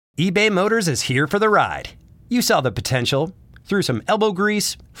eBay Motors is here for the ride. You saw the potential. Through some elbow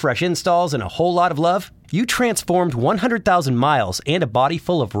grease, fresh installs, and a whole lot of love, you transformed 100,000 miles and a body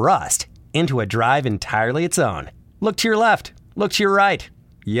full of rust into a drive entirely its own. Look to your left. Look to your right.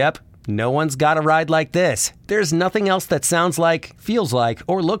 Yep, no one's got a ride like this. There's nothing else that sounds like, feels like,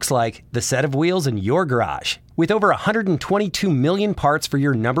 or looks like the set of wheels in your garage. With over 122 million parts for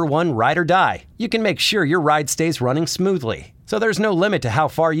your number one ride or die, you can make sure your ride stays running smoothly. So there's no limit to how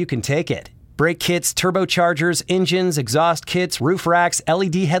far you can take it. Brake kits, turbochargers, engines, exhaust kits, roof racks,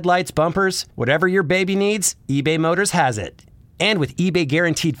 LED headlights, bumpers, whatever your baby needs, eBay Motors has it. And with eBay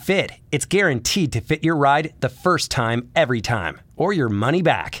Guaranteed Fit, it's guaranteed to fit your ride the first time, every time, or your money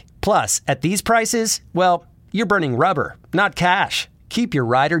back. Plus, at these prices, well, you're burning rubber, not cash. Keep your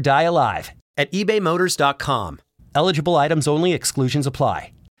ride or die alive at ebaymotors.com. Eligible items only, exclusions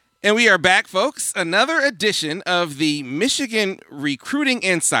apply. And we are back, folks. Another edition of the Michigan Recruiting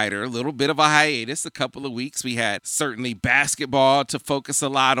Insider. A little bit of a hiatus, a couple of weeks. We had certainly basketball to focus a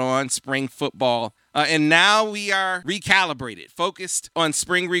lot on, spring football. And now we are recalibrated, focused on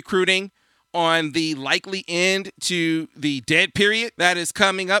spring recruiting, on the likely end to the dead period that is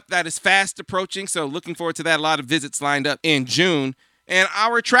coming up, that is fast approaching. So looking forward to that. A lot of visits lined up in June. And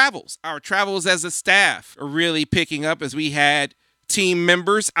our travels as a staff are really picking up as we had team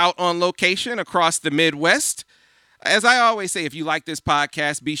members out on location across the Midwest. As I always say, if you like this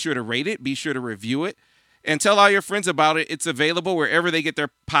podcast, be sure to rate it, be sure to review it, and tell all your friends about it. It's available wherever they get their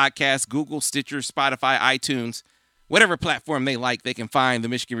podcasts: Google, Stitcher, Spotify, iTunes, whatever platform they like. They can find the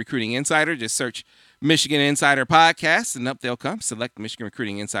Michigan Recruiting Insider. Just search Michigan Insider Podcast, and up they'll come. Select the Michigan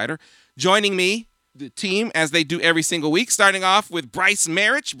Recruiting Insider. Joining me, the team, as they do every single week, starting off with Bryce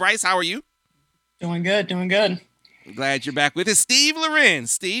Marich. Bryce, how are you? Doing good. I'm glad you're back with us. Steve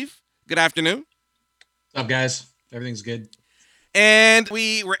Lorenz. Steve, good afternoon. What's up, guys? Everything's good. And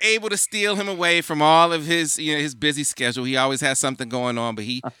we were able to steal him away from all of his busy schedule. He always has something going on, but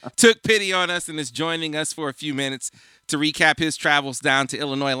he took pity on us and is joining us for a few minutes to recap his travels down to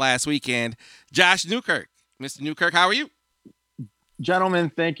Illinois last weekend. Josh Newkirk. Mr. Newkirk, how are you?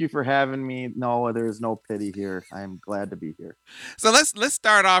 Gentlemen, thank you for having me. No, there is no pity here. I'm glad to be here. So let's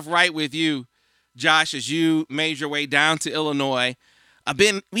start off right with you, Josh, as you made your way down to Illinois.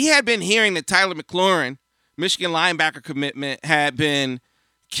 We had been hearing that Tyler McLaurin, Michigan linebacker commitment, had been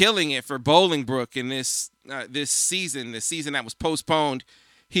killing it for Bolingbrook in this season, the season that was postponed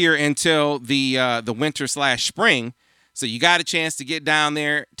here until the winter/spring. So you got a chance to get down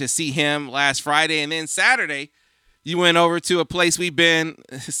there to see him last Friday, and then Saturday you went over to a place we've been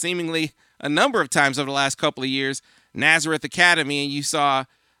seemingly a number of times over the last couple of years, Nazareth Academy, and you saw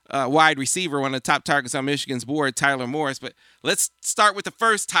wide receiver, one of the top targets on Michigan's board, Tyler Morris. But let's start with the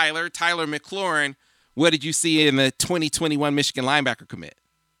first Tyler McLaurin. What did you see in the 2021 Michigan linebacker commit?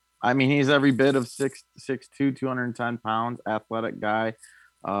 I mean, he's every bit of 6'2", 210 pounds, athletic guy.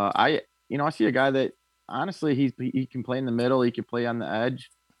 I see a guy that honestly he can play in the middle, he can play on the edge.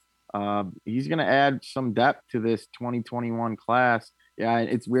 He's going to add some depth to this 2021 class. Yeah,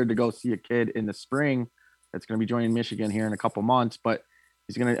 it's weird to go see a kid in the spring that's going to be joining Michigan here in a couple months, but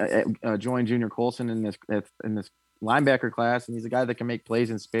he's going to join Junior Colson in this linebacker class, and he's a guy that can make plays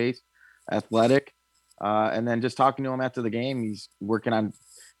in space, athletic. And then just talking to him after the game, he's working on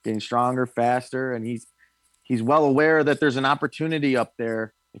getting stronger, faster, and he's well aware that there's an opportunity up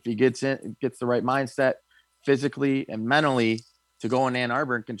there if he gets the right mindset, physically and mentally, to go in Ann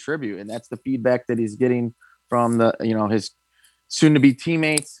Arbor and contribute. And that's the feedback that he's getting from his soon-to-be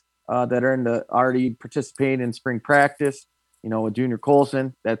teammates that are already participating in spring practice. With Junior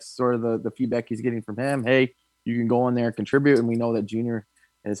Colson, that's sort of the feedback he's getting from him. Hey, you can go in there and contribute. And we know that Junior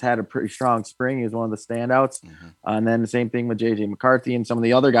has had a pretty strong spring. He's one of the standouts. Mm-hmm. And then the same thing with JJ McCarthy and some of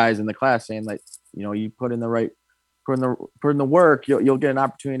the other guys in the class saying, like, you put in the work, you'll get an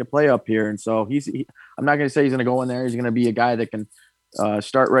opportunity to play up here. And so I'm not going to say he's going to go in there. He's going to be a guy that can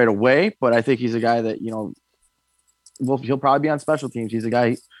start right away, but I think he's a guy that, he'll probably be on special teams. He's a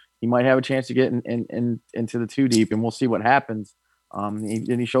guy, he might have a chance to get into the two deep, and we'll see what happens.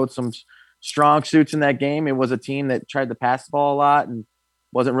 He showed some strong suits in that game. It was a team that tried to pass the ball a lot and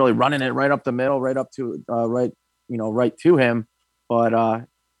wasn't really running it right up the middle, right up to right to him. But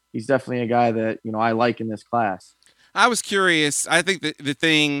he's definitely a guy that, I like in this class. I was curious. I think that the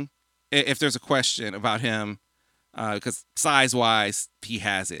thing, if there's a question about him, because size-wise, he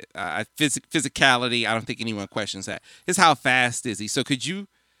has it. Physicality, I don't think anyone questions that. Is how fast is he? So could you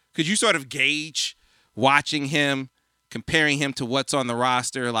sort of gauge watching him, comparing him to what's on the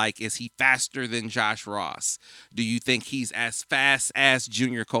roster? Like, is he faster than Josh Ross? Do you think he's as fast as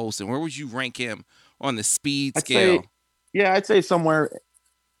Junior Colson? Where would you rank him on the speed scale? I'd say somewhere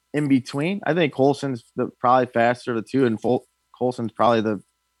in between. I think Colson's probably faster of the two, and Colson's probably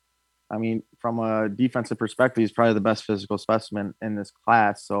from a defensive perspective, he's probably the best physical specimen in this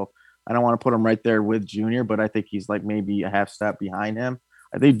class. So I don't want to put him right there with Junior, but I think he's like maybe a half step behind him.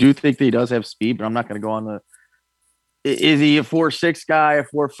 I do think that he does have speed, but I'm not going to go on the. Is he a 4.6 guy, a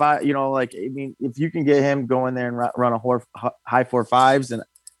 4.5? If you can get him going there and run a high 4.5s, and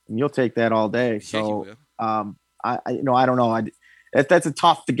you'll take that all day. So, I don't know. That's a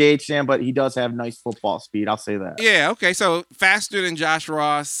tough to gauge, Sam, but he does have nice football speed. I'll say that. Yeah. Okay. So faster than Josh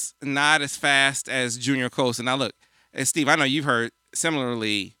Ross, not as fast as Junior Colson. Now look, Steve, I know you've heard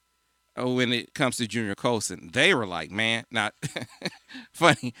similarly. When it comes to Junior Colson, they were like, man, not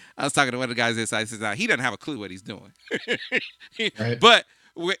funny. I was talking to one of the guys this. I said, he doesn't have a clue what he's doing. Right. But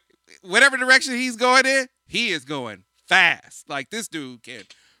whatever direction he's going in, he is going fast. Like this dude can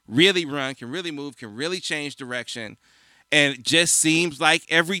really run, can really move, can really change direction. And it just seems like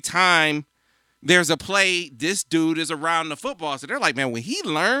every time there's a play, this dude is around the football. So they're like, man, when he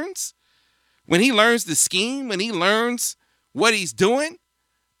learns the scheme, when he learns what he's doing,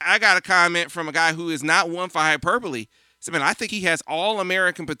 I got a comment from a guy who is not one for hyperbole. He said, man, I think he has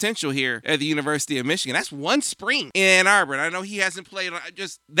all-American potential here at the University of Michigan. That's one spring in Ann Arbor. And I know he hasn't played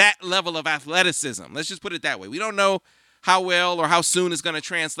just that level of athleticism. Let's just put it that way. We don't know how well or how soon it's going to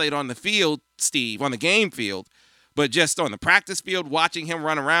translate on the field, Steve, on the game field. But just on the practice field, watching him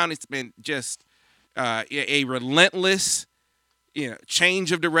run around, it's been just a relentless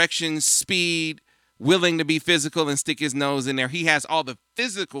change of direction, speed, willing to be physical and stick his nose in there. He has all the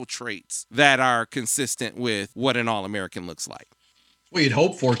physical traits that are consistent with what an All-American looks like. Well, you'd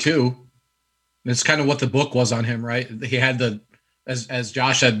hope for, too. It's kind of what the book was on him, right? He had as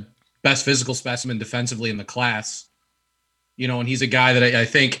Josh said, best physical specimen defensively in the class. And he's a guy that I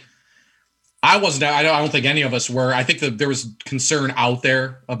think I don't think any of us were. I think that there was concern out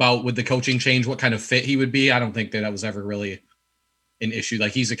there about with the coaching change, what kind of fit he would be. I don't think that was ever really an issue.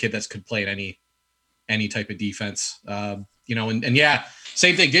 Like he's a kid that could play in any type of defense, and yeah,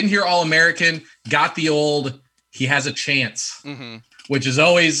 same thing. Didn't hear All-American, got the old, he has a chance, which is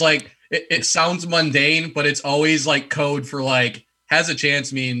always like, it sounds mundane, but it's always like code for like has a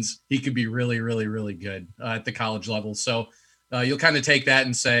chance means he could be really, really, really good at the college level. So you'll kind of take that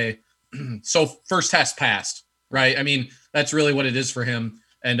and say, so first test passed, right? I mean, that's really what it is for him.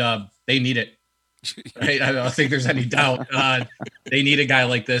 And they need it. Right? I don't think there's any doubt. They need a guy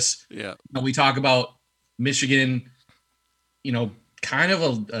like this. Yeah. We talk about Michigan, kind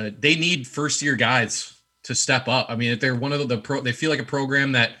of they need first year guys to step up. I mean, if they're one of they feel like a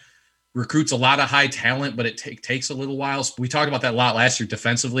program that recruits a lot of high talent, but it takes a little while. We talked about that a lot last year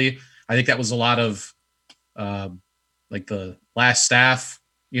defensively. I think that was a lot of like the last staff,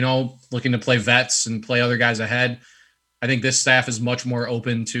 looking to play vets and play other guys ahead. I think this staff is much more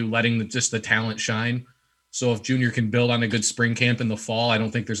open to letting the talent shine. So if Junior can build on a good spring camp in the fall, I don't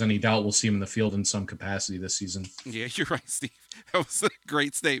think there's any doubt we'll see him in the field in some capacity this season. Yeah, you're right, Steve. That was a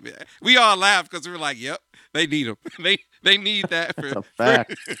great statement. We all laughed because we were like, yep, they need him. They need that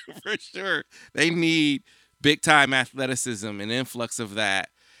for sure. They need big-time athleticism and influx of that.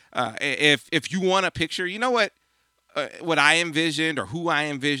 If you want a picture, you know what I envisioned or who I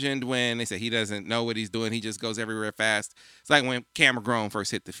envisioned when they said he doesn't know what he's doing, he just goes everywhere fast. It's like when Cameron Grone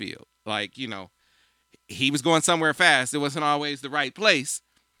first hit the field. Like, he was going somewhere fast. It wasn't always the right place,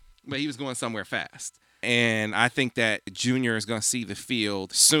 but he was going somewhere fast. And I think that Junior is going to see the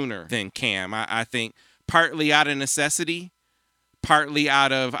field sooner than Cam. I think partly out of necessity, partly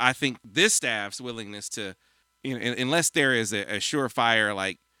out of, I think, this staff's willingness to, unless there is a surefire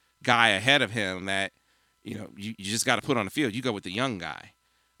like guy ahead of him that, you just got to put on the field. You go with the young guy.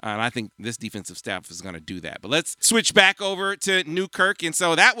 And I think this defensive staff is going to do that. But let's switch back over to Newkirk. And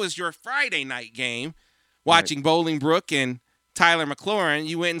so that was your Friday night game, watching Bolingbrook and Tyler McLaurin.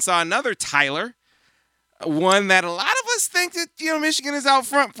 You went and saw another Tyler, one that a lot of us think that, Michigan is out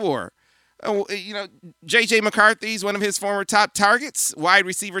front for. J.J. McCarthy's one of his former top targets, wide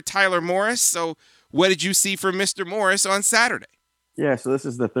receiver Tyler Morris. So what did you see from Mr. Morris on Saturday? Yeah, so this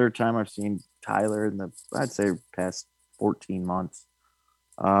is the third time I've seen Tyler in the, I'd say, past 14 months.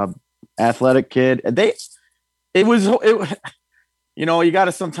 Athletic kid. You got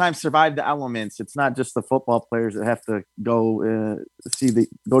to sometimes survive the elements. It's not just the football players that have to go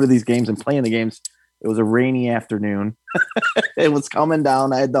to these games and play in the games. It was a rainy afternoon. It was coming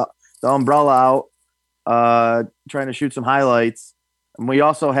down. I had the umbrella out, trying to shoot some highlights. And we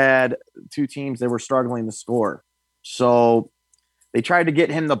also had two teams that were struggling to score. So they tried to get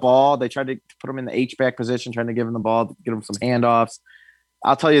him the ball. They tried to put him in the H-back position, trying to give him the ball, get him some handoffs.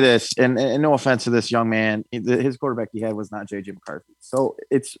 I'll tell you this, and no offense to this young man, his quarterback he had was not JJ McCarthy. So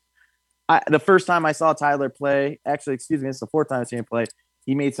the first time I saw Tyler play, actually, excuse me, it's the fourth time I've seen him play.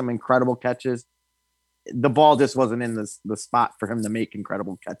 He made some incredible catches. The ball just wasn't in the spot for him to make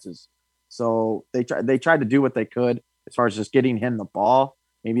incredible catches. So they tried to do what they could as far as just getting him the ball,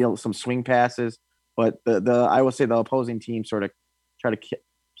 maybe some swing passes. But I would say the opposing team sort of try to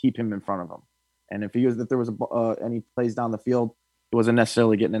keep him in front of him. And if there was any plays down the field, he wasn't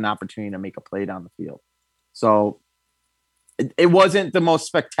necessarily getting an opportunity to make a play down the field. So it wasn't the most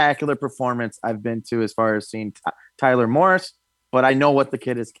spectacular performance I've been to as far as seeing Tyler Morris, but I know what the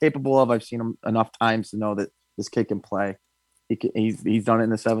kid is capable of. I've seen him enough times to know that this kid can play. He's done it in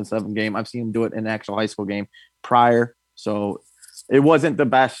the 7-7 game. I've seen him do it in an actual high school game prior. So it wasn't the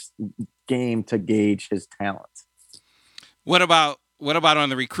best game to gauge his talent. What about on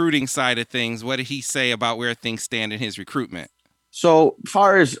the recruiting side of things? What did he say about where things stand in his recruitment? So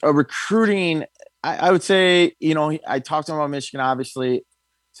far as recruiting, I would say, I talked to him about Michigan, obviously.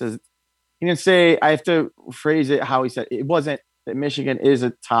 Says he didn't say, I have to phrase it how he said it wasn't that Michigan is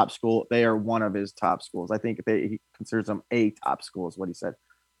a top school. They are one of his top schools. I think he considers them a top school is what he said.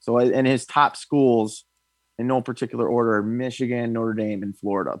 So in his top schools, in no particular order, are Michigan, Notre Dame, and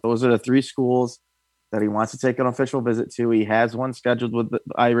Florida. Those are the three schools that he wants to take an official visit to. He has one scheduled with the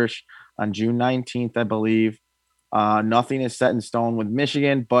Irish on June 19th, I believe. Nothing is set in stone with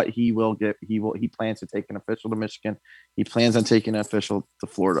Michigan, but he plans to take an official to Michigan. He plans on taking an official to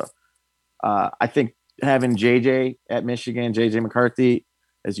Florida. I think having JJ at Michigan, JJ McCarthy,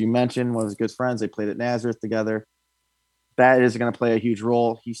 as you mentioned, one of his good friends, they played at Nazareth together. That is going to play a huge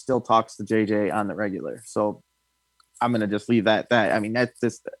role. He still talks to JJ on the regular. So I'm going to just leave that. I mean,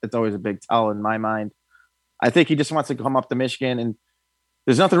 it's always a big tell in my mind. I think he just wants to come up to Michigan, and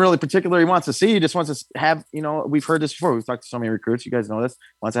there's nothing really particular he wants to see. He just wants to have, we've heard this before. We've talked to so many recruits. You guys know this.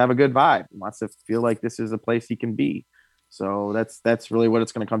 Wants to have a good vibe. He wants to feel like this is a place he can be. So that's really what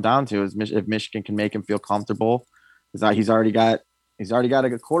it's going to come down to is if Michigan can make him feel comfortable. Is that he's already got a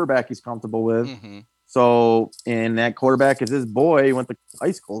good quarterback he's comfortable with. Mm-hmm. So, and that quarterback is his boy. He went to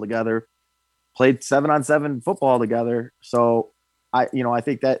high school together, played 7-on-7 football together. So I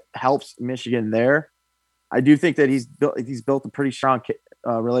think that helps Michigan there. I do think that he's built a pretty strong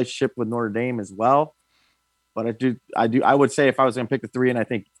relationship with Notre Dame as well. But I would say if I was going to pick the three, and I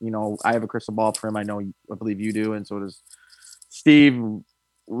think, I have a crystal ball for him. I believe you do. And so does Steve.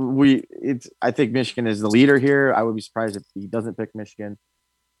 I think Michigan is the leader here. I would be surprised if he doesn't pick Michigan.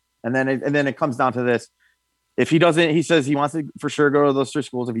 And then it comes down to this. If he doesn't, he says he wants to for sure go to those three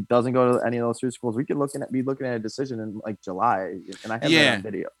schools. If he doesn't go to any of those three schools, we could be looking at a decision in like July. And I have that on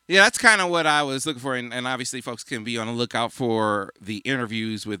video. Yeah, that's kind of what I was looking for. And obviously folks can be on the lookout for the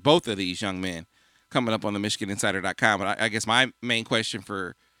interviews with both of these young men coming up on the MichiganInsider.com. But I guess my main question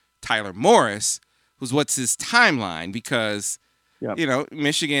for Tyler Morris was what's his timeline? Because,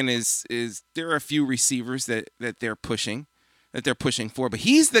 Michigan is there are a few receivers that they're pushing for, but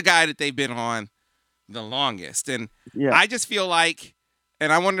he's the guy that they've been on the longest. And I just feel like,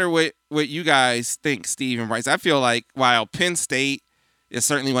 and I wonder what you guys think, Steve and Bryce. I feel like while Penn State is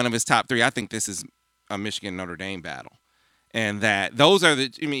certainly one of his top three, I think this is a Michigan-Notre Dame battle. And that those are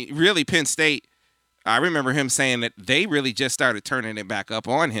really Penn State, I remember him saying that they really just started turning it back up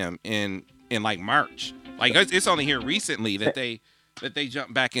on him in like March. Like it's only here recently that they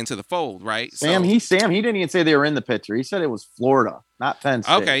jumped back into the fold, right? Sam, he didn't even say they were in the picture. He said it was Florida, not Penn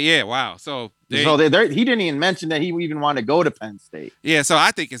State. Okay, yeah, wow. So he didn't even mention that he even wanted to go to Penn State. Yeah, so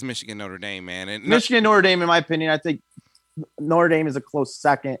I think it's Michigan Notre Dame, man. And Michigan Notre Dame, in my opinion, I think Notre Dame is a close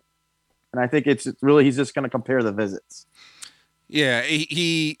second, and I think it's really he's just going to compare the visits. Yeah,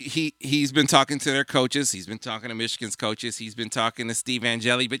 he's been talking to their coaches. He's been talking to Michigan's coaches. He's been talking to Steve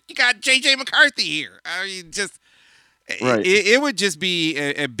Angeli, but you got JJ McCarthy here. I mean, just right. It would just be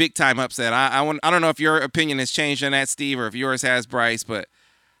a big time upset. I don't know if your opinion has changed on that, Steve, or if yours has, Bryce, but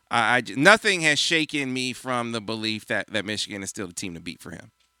nothing has shaken me from the belief that Michigan is still the team to beat for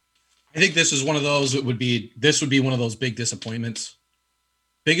him. I think this is one of those. This would be one of those big disappointments.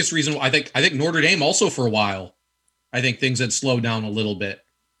 Biggest reason I think Notre Dame also for a while. I think things had slowed down a little bit.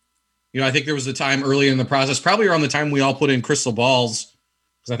 I think there was a time early in the process, probably around the time we all put in crystal balls,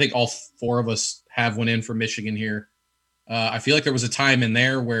 because I think all four of us have one in for Michigan here. I feel like there was a time in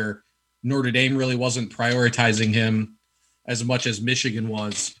there where Notre Dame really wasn't prioritizing him as much as Michigan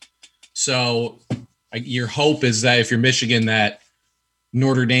was. So your hope is that if you're Michigan, that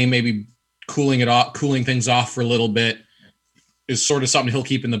Notre Dame maybe cooling things off for a little bit is sort of something he'll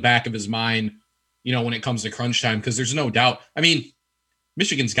keep in the back of his mind, when it comes to crunch time, because there's no doubt. I mean,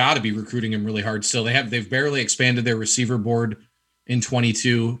 Michigan's got to be recruiting him really hard still. They've barely expanded their receiver board in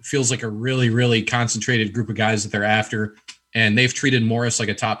 22. Feels like a really, really concentrated group of guys that they're after. And they've treated Morris like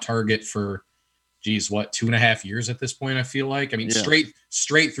a top target for, 2.5 years at this point, I feel like. I mean,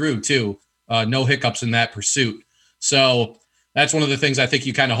 straight through, too. No hiccups in that pursuit. So that's one of the things I think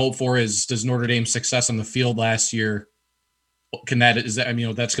you kind of hope for is, does Notre Dame's success on the field last year,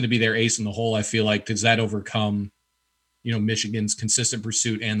 that's going to be their ace in the hole, I feel like. Does that overcome, Michigan's consistent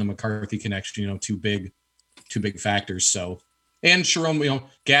pursuit and the McCarthy connection, two big factors. So, and Sherrone,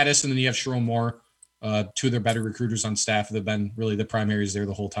 Gaddis, and then you have Sherrone Moore, two of their better recruiters on staff that have been really the primaries there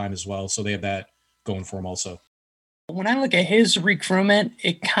the whole time as well. So they have that going for them also. When I look at his recruitment,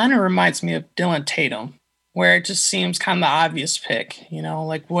 it kind of reminds me of Dylan Tatum, where it just seems kind of the obvious pick,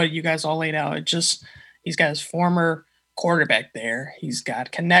 like what you guys all laid out. He's got his former quarterback there. He's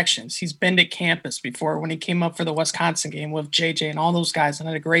got connections. He's been to campus before when he came up for the Wisconsin game with JJ and all those guys, and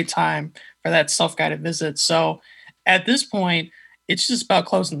had a great time for that self-guided visit. So at this point, it's just about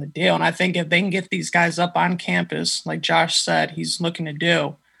closing the deal. And I think if they can get these guys up on campus, like Josh said, he's looking to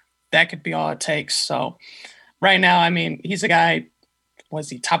do, that could be all it takes. So right now, I mean, he's a guy, was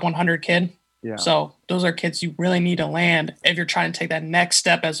he top 100 kid? Yeah. So those are kids you really need to land if you're trying to take that next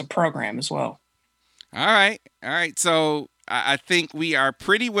step as a program as well. All right. So I think we are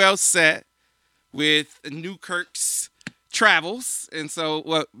pretty well set with Newkirk's travels. And so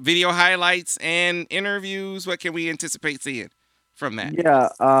what video highlights and interviews, what can we anticipate seeing from that? Yeah,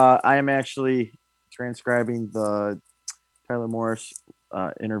 I am actually transcribing the Tyler Morris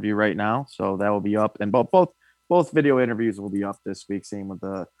interview right now. So that will be up. And both video interviews will be up this week. Same with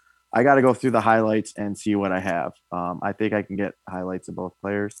I got to go through the highlights and see what I have. I think I can get highlights of both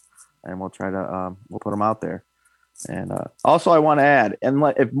players, and we'll try to we'll put them out there. And also, I want to add, and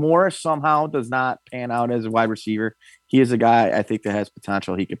if Morris somehow does not pan out as a wide receiver, he is a guy I think that has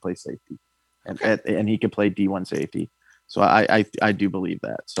potential. He could play safety, and he could play D1 safety. So I do believe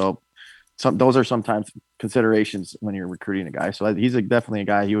that. So those are sometimes considerations when you're recruiting a guy. So he's definitely a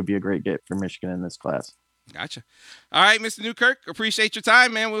guy. He would be a great get for Michigan in this class. Gotcha. All right, Mr. Newkirk, appreciate your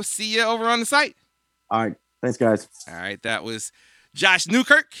time, man. We'll see you over on the site. All right. Thanks, guys. All right, that was Josh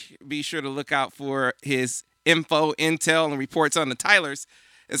Newkirk. Be sure to look out for his info, intel, and reports on the Tylers.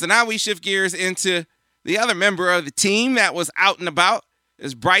 And so now we shift gears into the other member of the team that was out and about,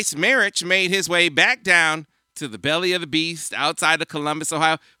 as Bryce Marich made his way back down to the belly of the beast outside of Columbus,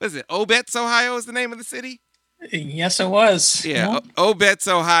 Ohio. What is it? Obetz, Ohio is the name of the city? Yes, it was. Yeah, Obetz,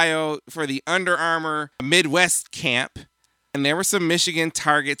 Ohio, for the Under Armour Midwest camp. And there were some Michigan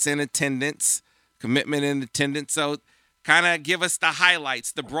targets in attendance, commitment in attendance. So kind of give us the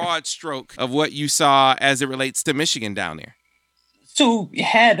highlights, the broad stroke of what you saw as it relates to Michigan down there. So you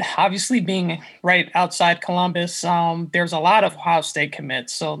had, obviously being right outside Columbus, there's a lot of Ohio State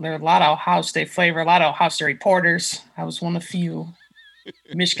commits. So there are a lot of Ohio State flavor, a lot of Ohio State reporters. I was one of the few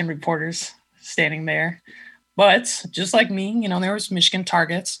Michigan reporters standing there. But just like me, there was Michigan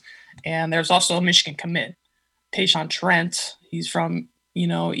targets, and there's also a Michigan commit. Tayshaun Trent, he's from,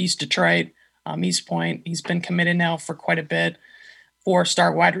 East Detroit, East Point. He's been committed now for quite a bit.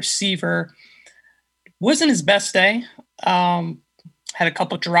 4-star wide receiver. Wasn't his best day. Had a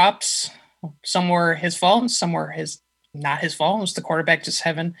couple drops. Some were his fault, and some were not his fault. It was the quarterback just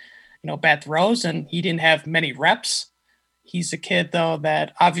having, bad throws, and he didn't have many reps. He's a kid, though,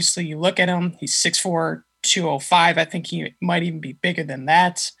 that obviously you look at him. He's 6'4", 205. I think he might even be bigger than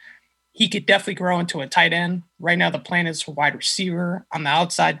that. He could definitely grow into a tight end. Right now, the plan is for wide receiver. On the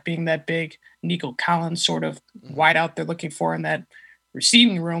outside, being that big Nico Collins sort of wide out they're looking for in that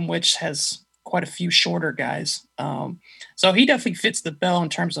receiving room, which has quite a few shorter guys. So he definitely fits the bill in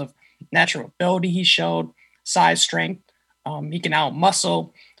terms of natural ability he showed, size, strength. He can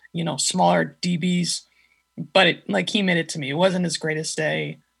out-muscle, smaller DBs. But he made it to me. It wasn't his greatest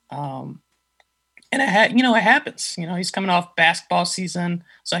day. And it happens. He's coming off basketball season,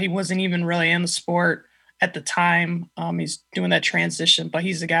 so he wasn't even really in the sport at the time. He's doing that transition, but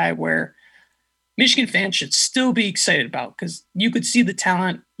he's a guy where Michigan fans should still be excited about, because you could see the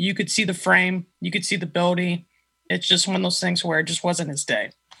talent, you could see the frame, you could see the ability. It's just one of those things where it just wasn't his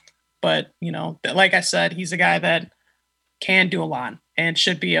day. But, like I said, he's a guy that can do a lot and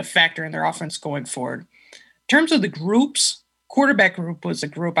should be a factor in their offense going forward. In terms of the groups, quarterback group was a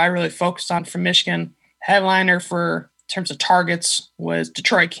group I really focused on for Michigan. Headliner for in terms of targets was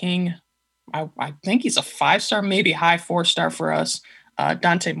Detroit King. I think he's a 5-star, maybe high 4-star for us.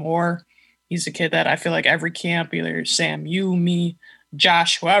 Dante Moore. He's a kid that I feel like every camp, either Sam, you, me,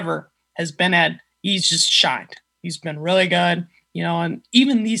 Josh, whoever has been at, he's just shined. He's been really good, and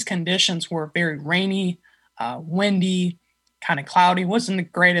even these conditions were very rainy, windy, kind of cloudy. Wasn't the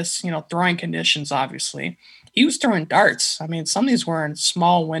greatest, throwing conditions, obviously. He was throwing darts. I mean, some of these were in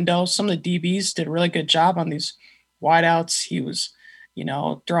small windows. Some of the DBs did a really good job on these wideouts. He was,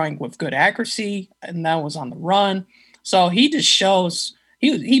 throwing with good accuracy, and that was on the run. So he just shows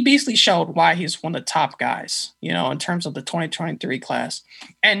he basically showed why he's one of the top guys, in terms of the 2023 class.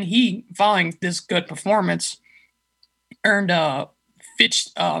 And he, following this good performance, earned a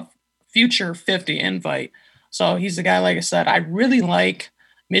future 50 invite. So he's the guy, like I said, I really like.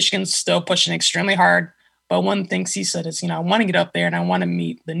 Michigan's still pushing extremely hard. But one of the things he said is, I want to get up there and I want to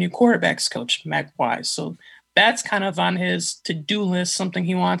meet the new quarterbacks coach, Matt Wise. So that's kind of on his to-do list, something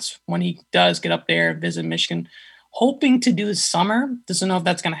he wants when he does get up there and visit Michigan, hoping to do this summer. Doesn't know if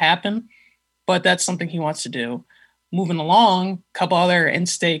that's going to happen, but that's something he wants to do. Moving along, a couple other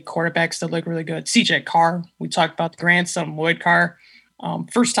in-state quarterbacks that look really good. CJ Carr, we talked about the grandson, Lloyd Carr.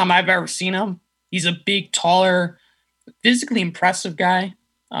 First time I've ever seen him. He's a big, taller, physically impressive guy.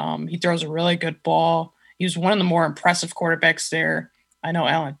 He throws a really good ball. He was one of the more impressive quarterbacks there. I know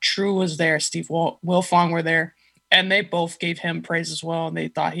Alan True was there, Steve Wilfong were there, and they both gave him praise as well. And they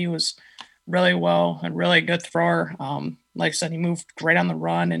thought he was really well and really good thrower. Like I said, he moved great on the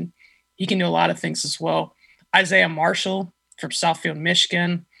run, and he can do a lot of things as well. Isaiah Marshall from Southfield,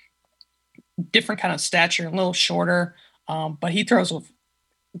 Michigan, different kind of stature, a little shorter, but he throws with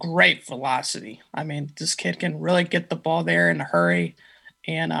great velocity. I mean, this kid can really get the ball there in a hurry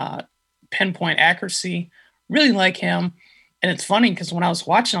and pinpoint accuracy. Really like him. And it's funny because when I was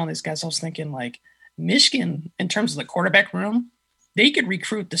watching all these guys, I was thinking, like, Michigan, in terms of the quarterback room, they could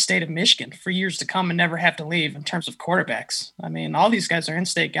recruit the state of Michigan for years to come and never have to leave in terms of quarterbacks. I mean, all these guys are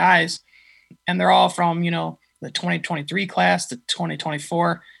in-state guys, and they're all from, the 2023 class to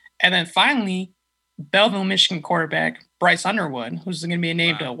 2024. And then finally, Belleville, Michigan quarterback Bryce Underwood, who's going to be a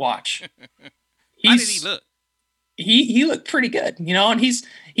name to watch. How did he look? He looked pretty good, and here's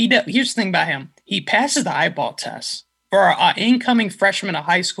the thing about him. He passes the eyeball test. For an incoming freshman of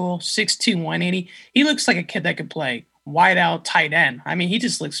high school, 6'2", 180, he looks like a kid that could play wide out tight end. I mean, he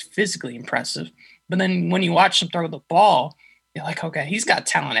just looks physically impressive. But then when you watch him throw the ball, you're like, okay, he's got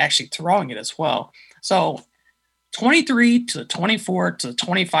talent actually throwing it as well. So 23 to the 24 to the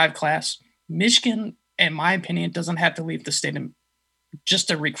 25 class, Michigan, in my opinion, doesn't have to leave the state just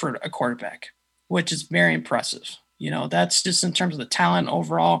to recruit a quarterback, which is very impressive. That's just in terms of the talent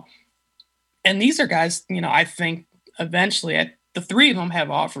overall. And these are guys, I think, eventually, the three of them have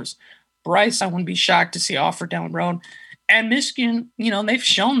offers. Bryce, I wouldn't be shocked to see offer down the road. And Michigan, they've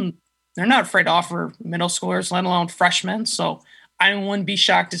shown they're not afraid to offer middle schoolers, let alone freshmen. So I wouldn't be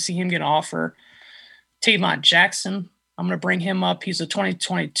shocked to see him get an offer. Tavon Jackson, I'm going to bring him up. He's a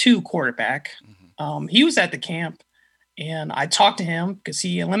 2022 quarterback. He was at the camp, and I talked to him because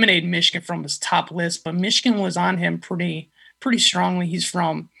he eliminated Michigan from his top list, but Michigan was on him pretty strongly. He's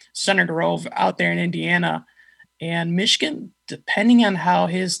from Center Grove out there in Indiana. And Michigan, depending on how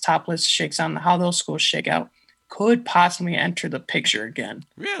his top list shakes out and how those schools shake out, could possibly enter the picture again.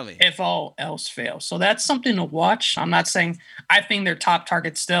 Really? If all else fails. So that's something to watch. I'm not saying – I think their top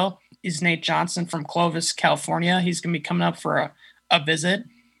target still is Nate Johnson from Clovis, California. He's going to be coming up for a visit.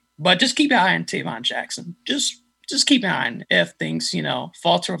 But just keep an eye on Tavon Jackson. Just keep an eye on if things,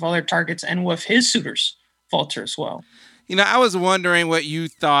 falter with other targets and with his suitors falter as well. I was wondering what you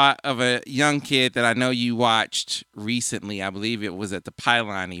thought of a young kid that I know you watched recently. I believe it was at the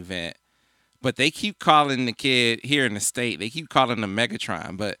Pylon event. But they keep calling the kid here in the state, they keep calling him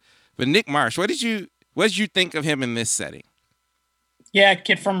Megatron. But Nick Marsh, what did you think of him in this setting? Yeah,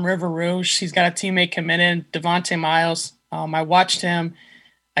 kid from River Rouge. He's got a teammate committed, Devontae Miles. I watched him.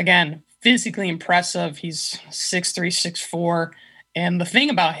 Again, physically impressive. He's 6'3", 6'4". And the thing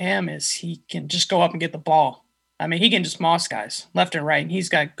about him is he can just go up and get the ball. I mean, he can just moss guys left and right. And he's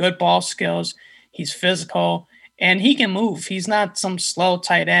got good ball skills. He's physical. And he can move. He's not some slow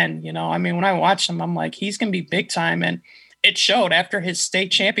tight end, I mean, when I watch him, I'm like, he's going to be big time. And it showed after his state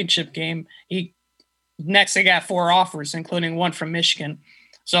championship game. He got 4 offers, including one from Michigan.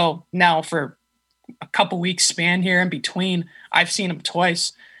 So now for a couple weeks span here in between, I've seen him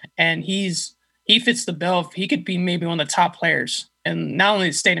twice. And he fits the bill. He could be maybe one of the top players. And not only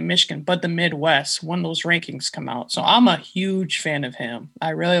the state of Michigan, but the Midwest when those rankings come out. So I'm a huge fan of him. I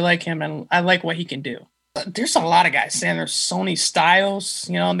really like him, and I like what he can do. There's a lot of guys saying there's Sony Styles.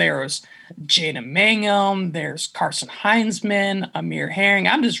 There's Jada Mangum. There's Carson Heinzman, Amir Herring.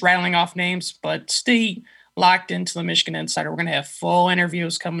 I'm just rattling off names, but stay locked into the Michigan Insider. We're going to have full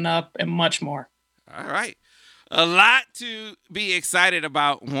interviews coming up and much more. All right. A lot to be excited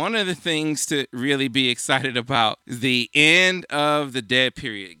about. One of the things to really be excited about is the end of the dead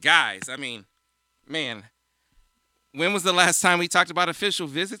period. Guys, I mean, man, when was the last time we talked about official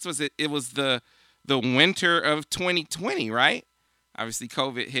visits? It was the winter of 2020, right? Obviously,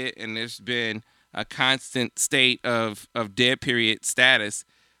 COVID hit, and there's been a constant state of dead period status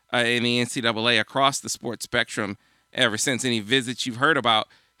in the NCAA across the sports spectrum ever since. Any visits you've heard about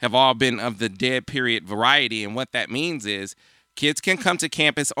have all been of the dead period variety, and what that means is kids can come to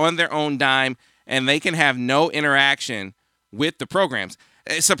campus on their own dime, and they can have no interaction with the programs.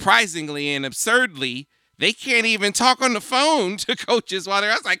 Surprisingly and absurdly, they can't even talk on the phone to coaches while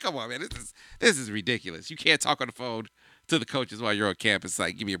they're. I was like, come on, man, this is ridiculous. You can't talk on the phone to the coaches while you're on campus.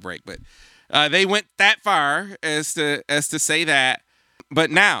 Like, give me a break. But they went that far as to say that.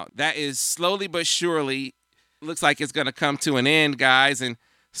 But now that is slowly but surely looks like it's going to come to an end, guys, and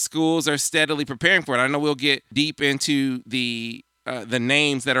schools are steadily preparing for it. I know we'll get deep into the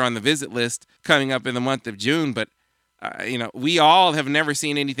names that are on the visit list coming up in the month of June, but we all have never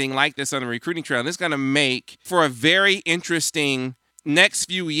seen anything like this on the recruiting trail. And it's going to make for a very interesting next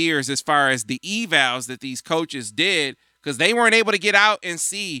few years as far as the evals that these coaches did, because they weren't able to get out and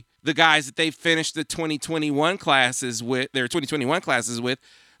see the guys that they finished the 2021 classes with,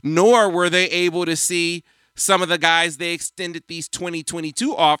 nor were they able to see some of the guys they extended these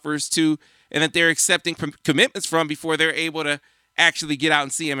 2022 offers to and that they're accepting commitments from before they're able to actually get out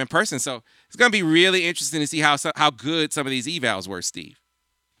and see them in person. So it's going to be really interesting to see how good some of these evals were, Steve.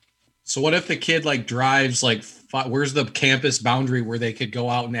 So what if the kid drives where's the campus boundary where they could go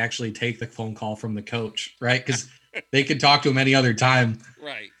out and actually take the phone call from the coach, right? Because they could talk to him any other time.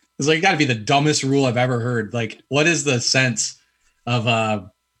 Right. It's got to be the dumbest rule I've ever heard. What is the sense of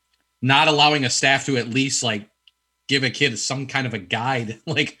not allowing a staff to at least give a kid some kind of a guide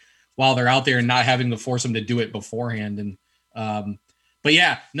while they're out there and not having to force them to do it beforehand? And but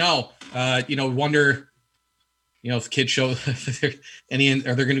yeah, no, wonder, if kids show are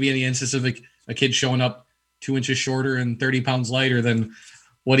there going to be any instances of a kid showing up 2 inches shorter and 30 pounds lighter than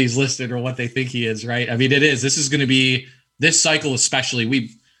what he's listed or what they think he is, right? I mean, this is going to be this cycle,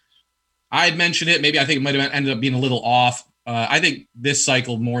 especially. I had mentioned it. Maybe I think it might have ended up being a little off. I think this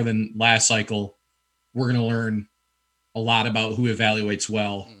cycle more than last cycle, we're going to learn a lot about who evaluates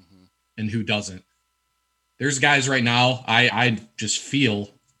well and who doesn't. There's guys right now, I just feel,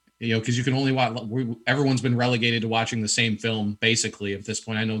 because you can only watch, everyone's been relegated to watching the same film, basically, at this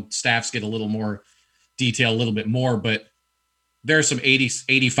point. I know staffs get a little more detail, a little bit more, but there's some 80,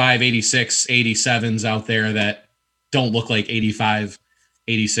 85, 86, 87s out there that don't look like 85,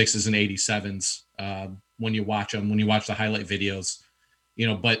 86s, and 87s when you watch them, when you watch the highlight videos,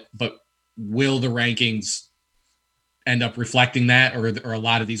 but will the rankings end up reflecting that, or a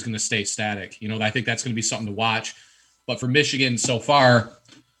lot of these going to stay static? I think that's going to be something to watch. But for Michigan so far,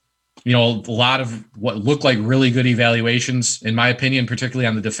 a lot of what look like really good evaluations, in my opinion, particularly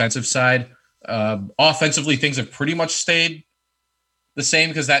on the defensive side. Offensively, things have pretty much stayed the same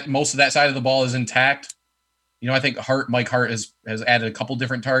because that most of that side of the ball is intact. I think Mike Hart has added a couple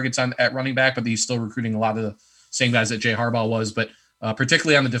different targets at running back, but he's still recruiting a lot of the same guys that Jay Harbaugh was. But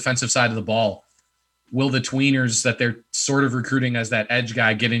particularly on the defensive side of the ball, will the tweeners that they're sort of recruiting as that edge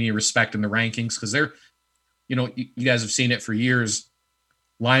guy get any respect in the rankings? Because they're, you guys have seen it for years.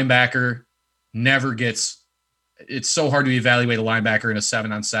 Linebacker never gets. It's so hard to evaluate a linebacker in a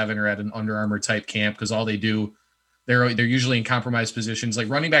 7-on-7 or at an Under Armour type camp because all they do, they're usually in compromised positions.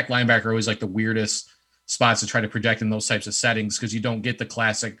 Running back, linebacker are always the weirdest spots to try to project in those types of settings because you don't get the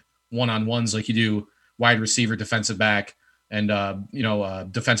classic one-on-ones like you do wide receiver, defensive back, and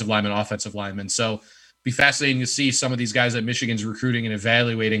defensive lineman, offensive lineman. So be fascinating to see some of these guys that Michigan's recruiting and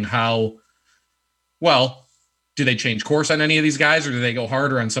evaluating how well do they change course on any of these guys, or do they go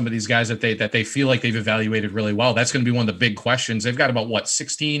harder on some of these guys that they feel like they've evaluated really well? That's going to be one of the big questions. They've got about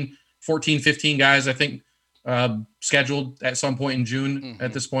 15 guys, I think, scheduled at some point in June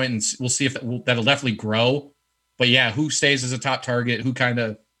at this point, and we'll see if that'll definitely grow. But yeah, who stays as a top target, who kind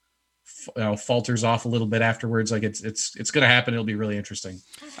of falters off a little bit afterwards, it's going to happen. It'll be really interesting.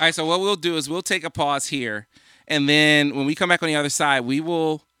 All right, so what we'll do is we'll take a pause here, and then when we come back on the other side, we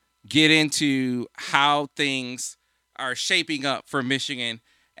will get into how things are shaping up for Michigan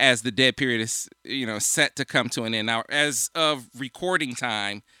as the dead period is set to come to an end. Now, as of recording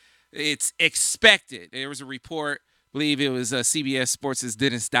time, it's expected. There was a report, I believe it was CBS Sports'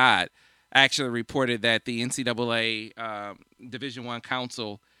 Dennis Dodd, actually reported that the NCAA Division I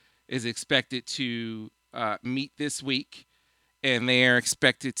Council is expected to meet this week, and they are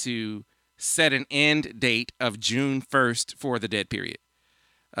expected to set an end date of June 1st for the dead period.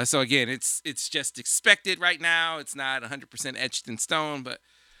 So again, it's just expected right now. It's not 100% etched in stone, but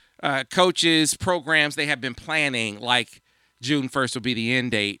coaches, programs, they have been planning June 1st will be the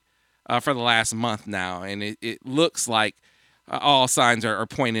end date for the last month now, and it looks like all signs are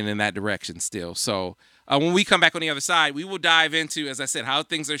pointing in that direction still. So when we come back on the other side, we will dive into, as I said, how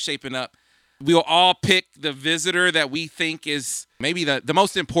things are shaping up. We'll all pick the visitor that we think is maybe the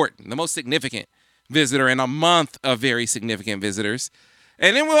most important, the most significant visitor in a month of very significant visitors.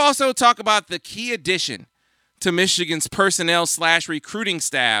 And then we'll also talk about the key addition to Michigan's personnel/recruiting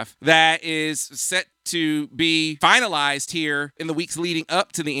staff that is set to be finalized here in the weeks leading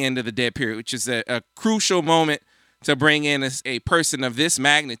up to the end of the dead period, which is a crucial moment to bring in a person of this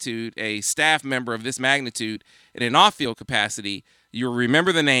magnitude, a staff member of this magnitude in an off-field capacity. You'll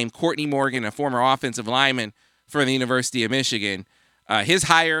remember the name Courtney Morgan, a former offensive lineman for the University of Michigan. His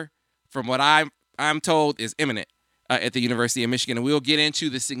hire, from what I'm told, is imminent at the University of Michigan, and we'll get into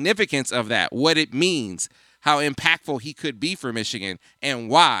the significance of that, what it means, how impactful he could be for Michigan, and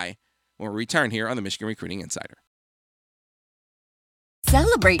why, when we return here on the Michigan Recruiting Insider.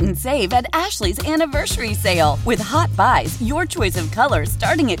 Celebrate and save at Ashley's Anniversary Sale. With Hot Buys, your choice of colors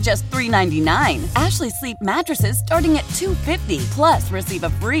starting at just $3.99. Ashley Sleep mattresses starting at $2.50. Plus, receive a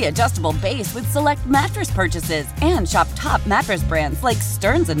free adjustable base with select mattress purchases. And shop top mattress brands like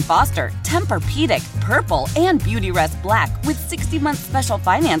Stearns & Foster, Tempur-Pedic, Purple, and Beautyrest Black with 60-month special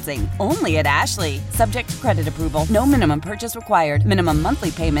financing. Only at Ashley. Subject to credit approval. No minimum purchase required. Minimum monthly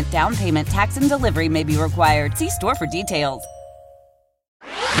payment, down payment, tax, and delivery may be required. See store for details.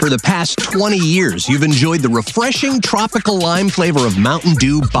 For the past 20 years, you've enjoyed the refreshing tropical lime flavor of Mountain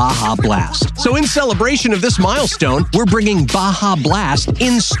Dew Baja Blast. So in celebration of this milestone, we're bringing Baja Blast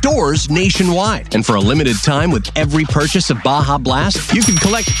in stores nationwide. And for a limited time, with every purchase of Baja Blast, you can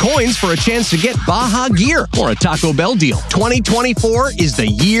collect coins for a chance to get Baja gear or a Taco Bell deal. 2024 is the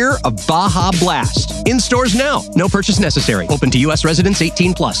year of Baja Blast. In stores now. No purchase necessary. Open to U.S. residents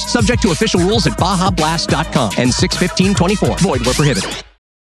 18 plus. Subject to official rules at BajaBlast.com and 6/15/24. Void where prohibited.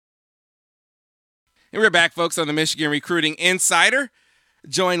 And we're back, folks, on the Michigan Recruiting Insider,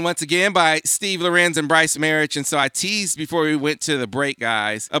 joined once again by Steve Lorenz and Bryce Marich. And so I teased before we went to the break,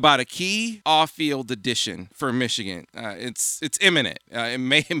 guys, about a key off-field addition for Michigan. It's imminent.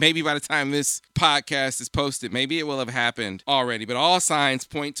 Maybe by the time this podcast is posted, maybe it will have happened already. But all signs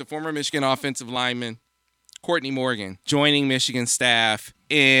point to former Michigan offensive lineman Courtney Morgan joining Michigan staff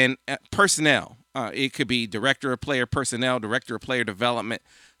in personnel. It could be director of player personnel, director of player development,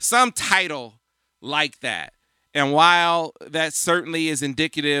 some title like that. And while that certainly is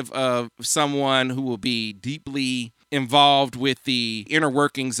indicative of someone who will be deeply involved with the inner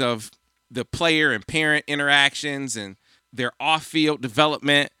workings of the player and parent interactions and their off-field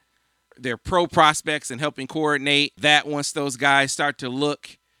development, their pro prospects, and helping coordinate that once those guys start to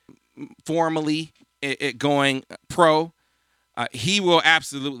look formally at going pro, he will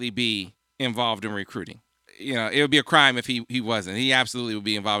absolutely be involved in recruiting. You know, it would be a crime if he wasn't. He absolutely would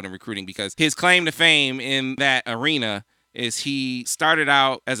be involved in recruiting because his claim to fame in that arena is he started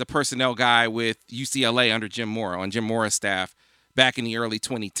out as a personnel guy with UCLA under Jim Mora, on Jim Mora's staff back in the early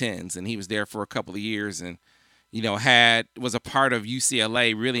 2010s. And he was there for a couple of years and, you know, was a part of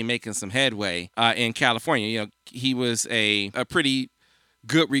UCLA really making some headway in California. You know, he was a pretty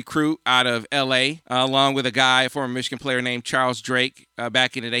good recruit out of L.A., along with a former Michigan player named Charles Drake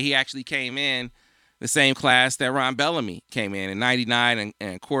back in the day. He actually came in the same class that Ron Bellamy came in 99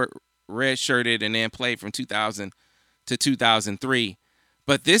 and Court redshirted and then played from 2000 to 2003.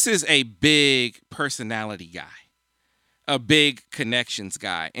 But this is a big personality guy, a big connections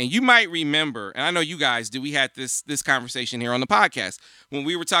guy. And you might remember, and I know you guys do, we had this conversation here on the podcast when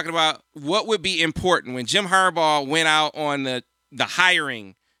we were talking about what would be important when Jim Harbaugh went out on the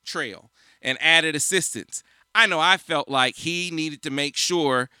hiring trail and added assistants. I know I felt like he needed to make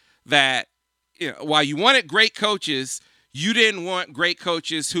sure that, you know, while you wanted great coaches, you didn't want great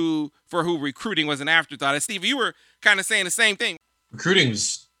coaches for who recruiting was an afterthought. And Steve, you were kind of saying the same thing. Recruiting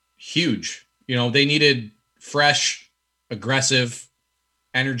was huge. You know, they needed fresh, aggressive,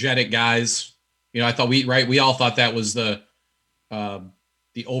 energetic guys. You know, I thought we all thought that was the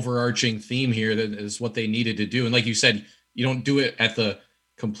overarching theme here. That is what they needed to do. And like you said, you don't do it at the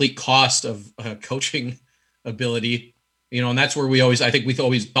complete cost of coaching ability. You know, and that's where we always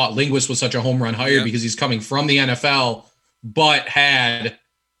thought Linguist was such a home run hire because he's coming from the NFL, but had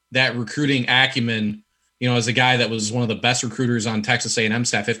that recruiting acumen, you know, as a guy that was one of the best recruiters on Texas A&M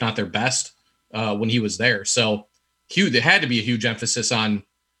staff, if not their best, when he was there. So huge, there had to be a huge emphasis on,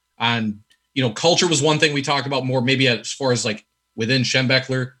 you know, culture was one thing we talked about more, maybe as far as like within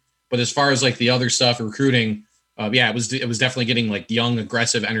Schembechler, but as far as like the other stuff, recruiting, it was definitely getting like young,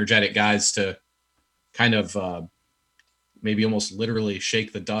 aggressive, energetic guys to kind of, maybe almost literally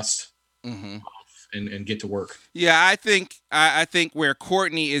shake the dust off and get to work. Yeah, I think where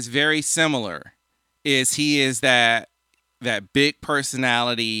Courtney is very similar is he is that big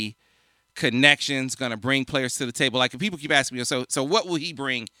personality, connections, going to bring players to the table. Like, if people keep asking me, so what will he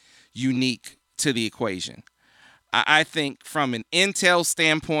bring unique to the equation? I think from an intel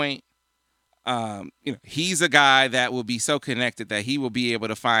standpoint, he's a guy that will be so connected that he will be able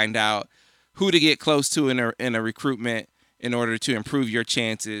to find out who to get close to in a recruitment in order to improve your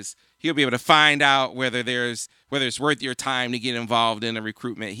chances. He'll be able to find out whether it's worth your time to get involved in a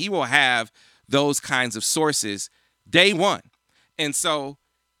recruitment. He will have those kinds of sources day one. And so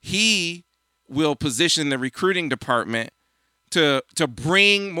he will position the recruiting department to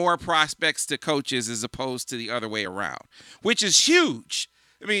bring more prospects to coaches as opposed to the other way around, which is huge.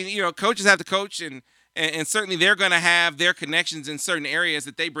 I mean, coaches have to coach, and certainly they're going to have their connections in certain areas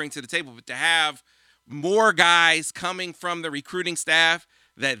that they bring to the table. But to have more guys coming from the recruiting staff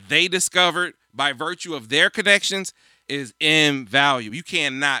that they discovered by virtue of their connections is invaluable. You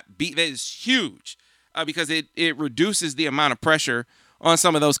cannot beat that. Is huge because it reduces the amount of pressure on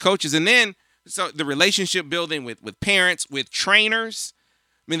some of those coaches. And then so the relationship building with parents, with trainers.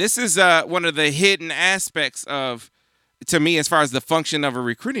 I mean, this is one of the hidden aspects to me, as far as the function of a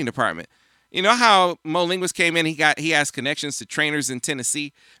recruiting department. You know how Mo Linguist came in, he has connections to trainers in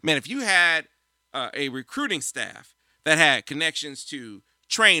Tennessee. Man, if you had a recruiting staff that had connections to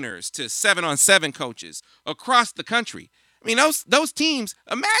trainers, to 7-on-7 coaches across the country, I mean, those teams,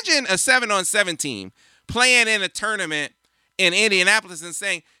 imagine a 7-on-7 team playing in a tournament in Indianapolis and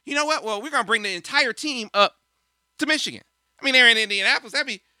saying, you know what, well, we're going to bring the entire team up to Michigan. I mean, they're in Indianapolis.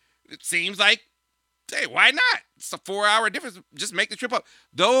 It seems like, hey, why not? It's a 4-hour difference. Just make the trip up.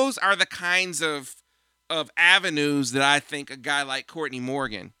 Those are the kinds of avenues that I think a guy like Courtney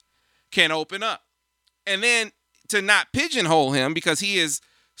Morgan can open up. And then to not pigeonhole him, because he is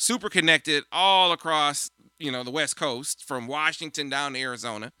super connected all across, the West Coast, from Washington down to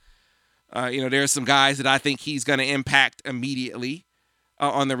Arizona. There's some guys that I think he's going to impact immediately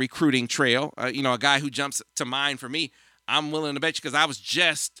on the recruiting trail. A guy who jumps to mind for me, I'm willing to bet you, because I was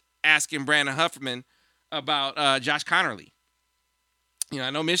just asking Brandon Huffman about Josh Connerly.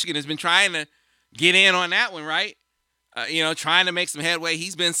 I know Michigan has been trying to get in on that one, right? Trying to make some headway.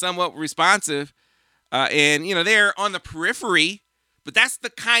 He's been somewhat responsive. And they're on the periphery, but that's the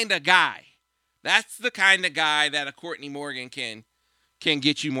kind of guy. That's the kind of guy that a Courtney Morgan can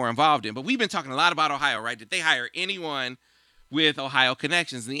get you more involved in. But we've been talking a lot about Ohio, right? Did they hire anyone with Ohio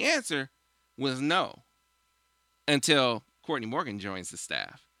connections? And the answer was no, until Courtney Morgan joins the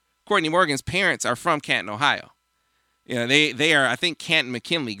staff. Courtney Morgan's parents are from Canton, Ohio. They are, I think, Canton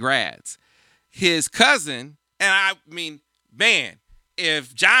McKinley grads. His cousin, and I mean, man,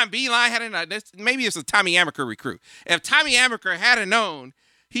 if John Beilein had maybe it's a Tommy Amaker recruit. If Tommy Amaker had known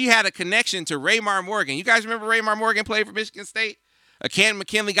he had a connection to Raymar Morgan. You guys remember Raymar Morgan played for Michigan State? A Canton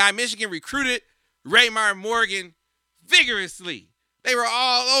McKinley guy. Michigan recruited Raymar Morgan vigorously. They were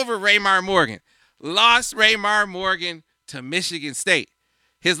all over Raymar Morgan. Lost Raymar Morgan to Michigan State.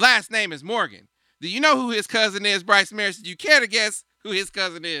 His last name is Morgan. Do you know who his cousin is, Bryce Maris? Do you care to guess who his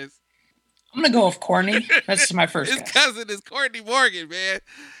cousin is? I'm going to go with Courtney. That's my first His guess. cousin is Courtney Morgan, man.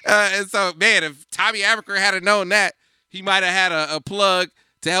 And so, man, if Tommy Amaker had known that, he might have had a plug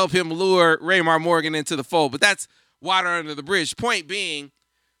to help him lure Raymar Morgan into the fold. But that's water under the bridge. Point being,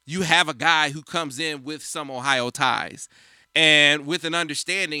 you have a guy who comes in with some Ohio ties. And with an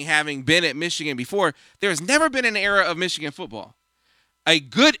understanding, having been at Michigan before, there's never been an era of Michigan football, a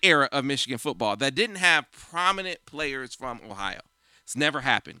good era of Michigan football, that didn't have prominent players from Ohio. It's never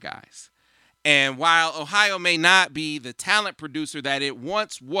happened, guys. And while Ohio may not be the talent producer that it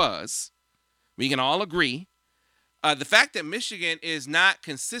once was, we can all agree, the fact that Michigan is not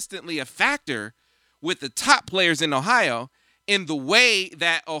consistently a factor with the top players in Ohio in the way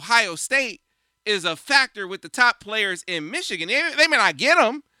that Ohio State is a factor with the top players in Michigan. They may not get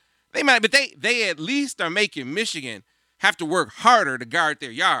them, but they at least are making Michigan have to work harder to guard their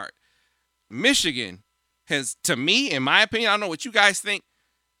yard. Michigan has, to me, in my opinion, I don't know what you guys think,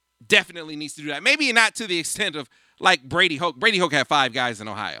 definitely needs to do that. Maybe not to the extent of like Brady Hoke. Brady Hoke had 5 guys in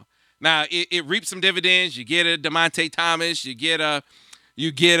Ohio. Now it reaps some dividends. You get a DeMonte Thomas. You get a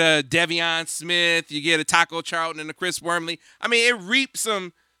Devion Smith. You get a Taco Charlton and a Chris Wormley. I mean, it reaps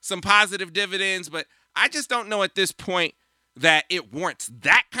some positive dividends, but I just don't know at this point that it warrants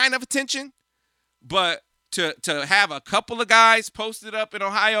that kind of attention. But to have a couple of guys posted up in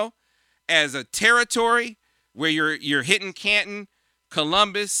Ohio as a territory where you're hitting Canton,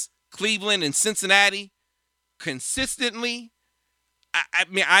 Columbus, Cleveland, and Cincinnati consistently,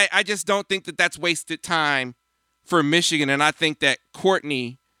 I just don't think that that's wasted time for Michigan. And I think that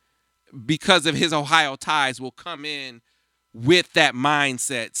Courtney because of his Ohio ties, will come in with that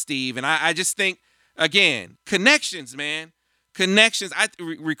mindset, Steve. And I just think, again, connections, man. Connections.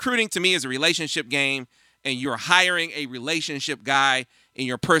 Recruiting to me is a relationship game, and you're hiring a relationship guy in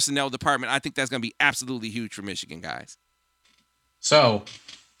your personnel department. I think that's going to be absolutely huge for Michigan, guys. So,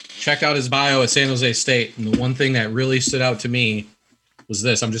 check out his bio at San Jose State, and the one thing that really stood out to me was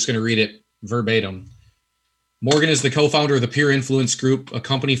this. I'm just going to read it verbatim. Morgan is the co-founder of the Peer Influence Group, a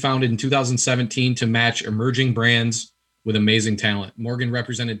company founded in 2017 to match emerging brands with amazing talent. Morgan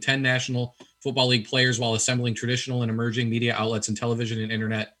represented 10 National Football League players while assembling traditional and emerging media outlets in television and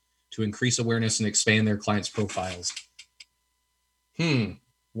internet to increase awareness and expand their clients' profiles.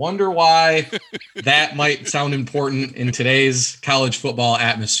 Wonder why that might sound important in today's college football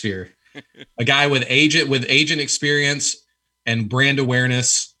atmosphere. A guy with agent experience and brand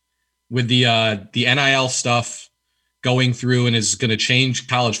awareness, with the NIL stuff going through, and is going to change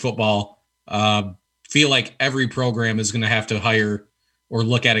college football. Feel like every program is going to have to hire or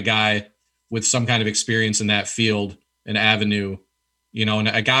look at a guy with some kind of experience in that field and avenue, and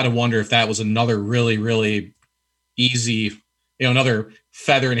I got to wonder if that was another really, really easy, another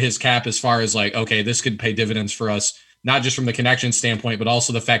feather in his cap as far as like, okay, this could pay dividends for us, not just from the connection standpoint, but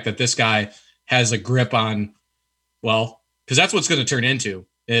also the fact that this guy has a grip on, well, because that's what's going to turn into,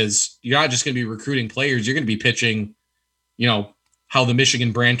 is you're not just going to be recruiting players. You're going to be pitching, how the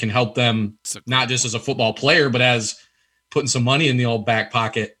Michigan brand can help them, not just as a football player, but as putting some money in the old back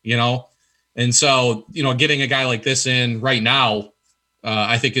pocket, And so, getting a guy like this in right now,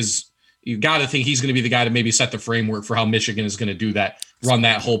 I think you got to think he's going to be the guy to maybe set the framework for how Michigan is going to do that, run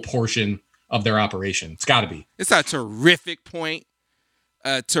that whole portion of their operation. It's got to be. It's a terrific point,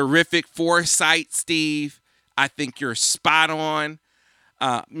 a terrific foresight, Steve. I think you're spot on.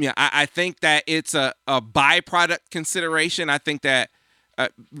 I think that it's a byproduct consideration. I think that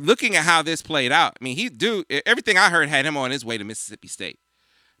looking at how this played out, everything I heard had him on his way to Mississippi State.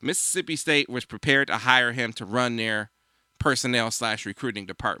 Mississippi State was prepared to hire him to run their personnel/recruiting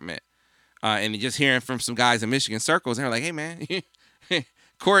department. And just hearing from some guys in Michigan circles, they're like, hey, man,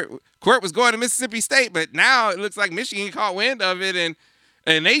 Court was going to Mississippi State, but now it looks like Michigan caught wind of it,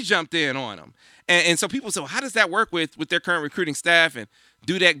 and they jumped in on him. And so people say, well, how does that work with their current recruiting staff, and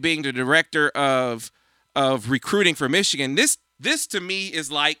Dudek being the director of recruiting for Michigan? This to me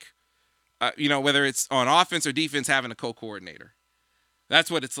is like, whether it's on offense or defense, having a co-coordinator. That's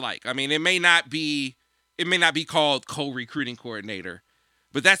what it's like. It may not be called co-recruiting coordinator,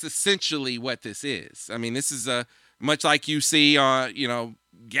 but that's essentially what this is. This is much like you see on,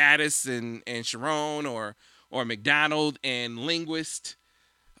 Gaddis and Sharon or McDonald and Linguist.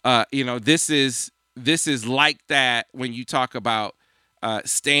 This is like that when you talk about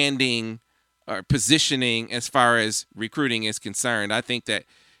standing or positioning as far as recruiting is concerned. I think that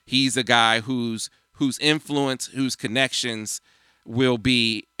he's a guy whose influence, whose connections will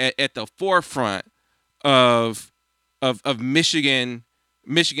be at the forefront of Michigan's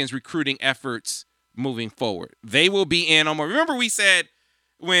recruiting efforts moving forward. They will be in on more. Remember we said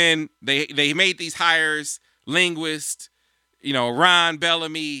when they made these hires, Linguist, Ron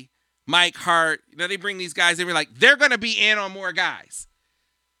Bellamy, Mike Hart, they bring these guys in, we're like, they're going to be in on more guys.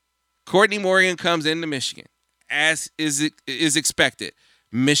 Courtney Morgan comes into Michigan, as is expected.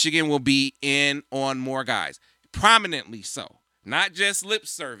 Michigan will be in on more guys, prominently so. Not just lip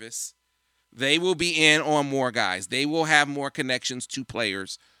service. They will be in on more guys. They will have more connections to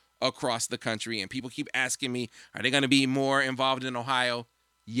players across the country. And people keep asking me, are they going to be more involved in Ohio?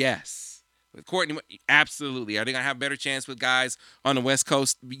 Yes. With Courtney, absolutely. Are they going to have a better chance with guys on the West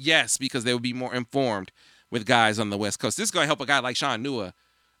Coast? Yes, because they will be more informed with guys on the West Coast. This is going to help a guy like Sean Nua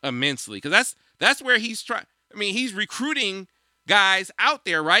immensely, because that's where he's trying. He's recruiting guys out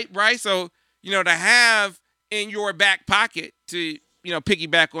there, right? Bryce? So, to have in your back pocket, to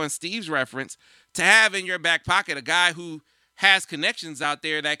piggyback on Steve's reference, to have in your back pocket a guy who has connections out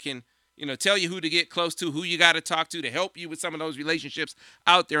there that can tell you who to get close to, who you got to talk to help you with some of those relationships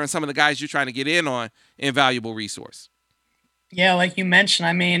out there and some of the guys you're trying to get in on, invaluable resource. Yeah, like you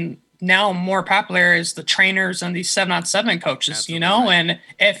mentioned, now more popular is the trainers and these 7-on-7 coaches, Absolutely. And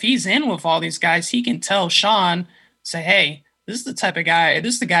if he's in with all these guys, he can tell Sean, say, hey, this is the type of guy,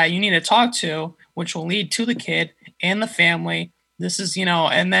 this is the guy you need to talk to, which will lead to the kid and the family. This is,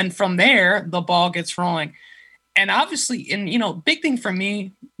 and then from there, the ball gets rolling. And obviously, big thing for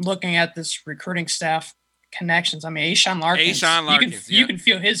me looking at this recruiting staff connections. Ashawn Larkins, you can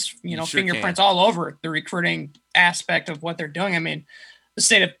feel his, fingerprints all over the recruiting aspect of what they're doing. The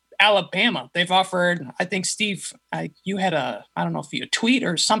state of Alabama, they've offered, I think, Steve, you had I don't know if you tweet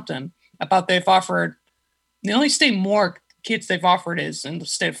or something about they've offered, the only state more kids they've offered is in the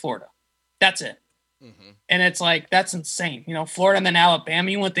state of Florida. That's it. Mm-hmm. And it's like, that's insane. You know, Florida and then Alabama.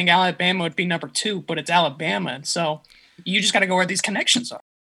 You wouldn't think Alabama would be number 2, but it's Alabama. And so you just got to go where these connections are.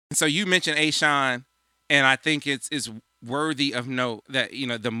 So you mentioned A'Shawn, and I think it's worthy of note that, you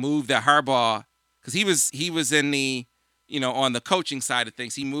know, the move that Harbaugh, because he was in the, you know, on the coaching side of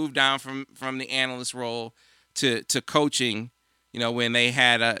things. He moved down from the analyst role to coaching, you know, when they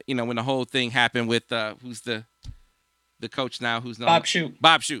had when the whole thing happened with who's the coach now, who's Bob Shoop.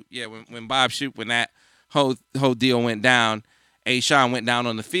 Bob Shoop. Yeah, when Bob Shoop, when that whole deal went down, A'Shawn went down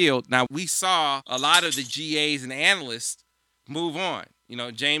on the field. Now we saw a lot of the GAs and analysts move on. You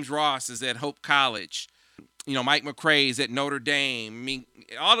know, James Ross is at Hope College. You know, Mike McCrae's at Notre Dame. I mean,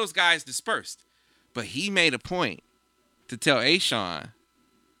 all those guys dispersed. But he made a point to tell A'Shawn,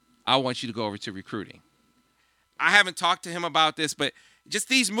 I want you to go over to recruiting. I haven't talked to him about this, but just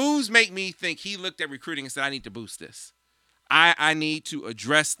these moves make me think he looked at recruiting and said, I need to boost this. I need to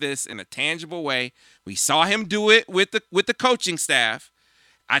address this in a tangible way. We saw him do it with the coaching staff.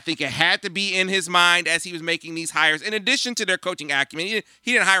 I think it had to be in his mind as he was making these hires, in addition to their coaching acumen.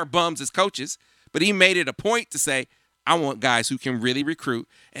 He didn't hire bums as coaches, but he made it a point to say, I want guys who can really recruit.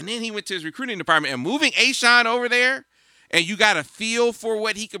 And then he went to his recruiting department and moving A'Shawn over there, and you got a feel for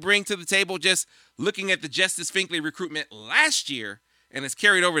what he could bring to the table just looking at the Justice Finkley recruitment last year, and it's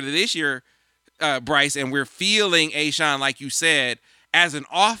carried over to this year, Bryce, and we're feeling A'Shawn, like you said, as an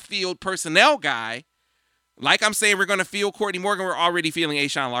off-field personnel guy. Like I'm saying, we're going to feel Courtney Morgan. We're already feeling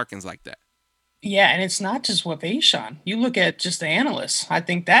A'Shawn Larkins like that. Yeah, and it's not just with A'Shawn. You look at just the analysts. I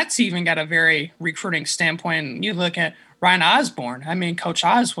think that's even got a very recruiting standpoint. You look at Ryan Osborne. I mean, Coach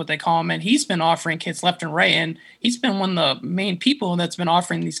Oz, what they call him, and he's been offering kids left and right. And he's been one of the main people that's been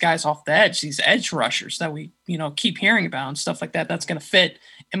offering these guys off the edge, these edge rushers that we, you know, keep hearing about and stuff like that. That's going to fit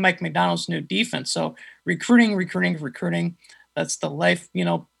in Mike McDonald's new defense. So recruiting. That's the life, you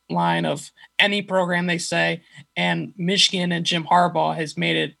know, line of any program, they say. And Michigan and Jim Harbaugh has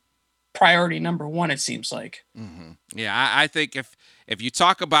made it priority number 1, it seems like. Mm-hmm. Yeah, I think if you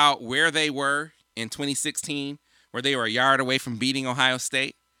talk about where they were in 2016, where they were a yard away from beating Ohio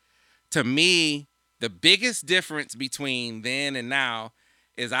State, to me, the biggest difference between then and now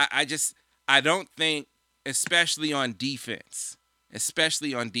is I don't think, especially on defense,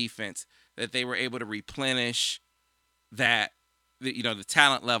 that they were able to replenish that, you know, the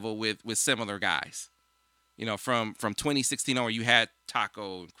talent level with similar guys. You know, from 2016 on, where you had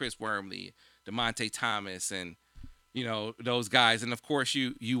Taco and Chris Wormley, DeMonte Thomas, and, you know, those guys. And, of course,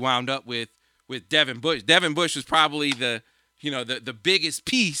 you wound up with Devin Bush. Devin Bush was probably the biggest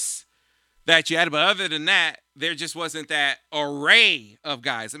piece that you had. But other than that, there just wasn't that array of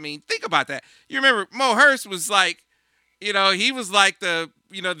guys. I mean, think about that. You remember Mo Hurst was like, you know, he was like the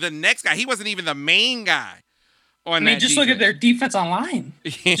next guy. He wasn't even the main guy. I mean, just look at their defense online.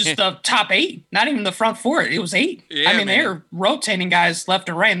 Just the top 8, not even the front 4. It was 8. Yeah, I mean, they were rotating guys left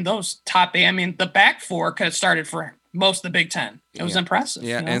and right, and those top 8. I mean, the back 4 could have started for most of the Big Ten. It was impressive.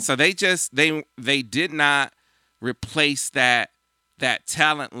 Yeah, you know? And so they did not replace that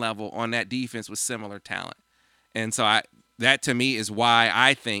talent level on that defense with similar talent. And so that to me is why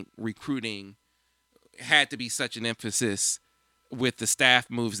I think recruiting had to be such an emphasis with the staff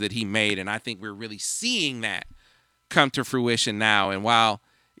moves that he made. And I think we're really seeing that come to fruition now. And while,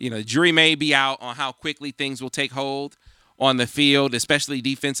 you know, the jury may be out on how quickly things will take hold on the field, especially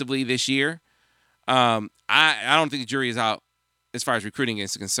defensively this year, I don't think the jury is out as far as recruiting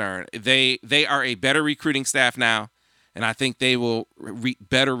is concerned. They are a better recruiting staff now, and I think they will reap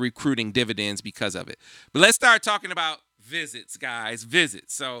better recruiting dividends because of it. But let's start talking about visits, guys.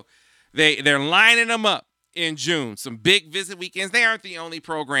 Visits. So they're lining them up in June. Some big visit weekends. They aren't the only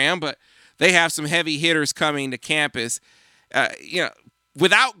program, but they have some heavy hitters coming to campus. You know,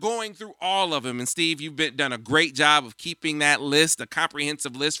 without going through all of them, and Steve, you've done a great job of keeping that list, a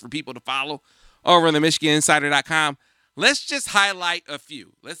comprehensive list for people to follow over on the MichiganInsider.com. Let's just highlight a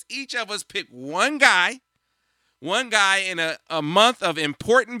few. Let's each of us pick one guy in a month of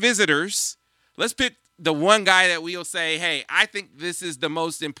important visitors. Let's pick the one guy that we'll say, hey, I think this is the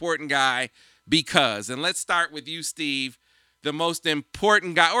most important guy because. And let's start with you, Steve, the most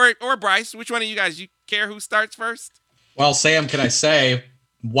important guy, or Bryce. Which one of you guys, you care who starts first? Well, Sam, can I say,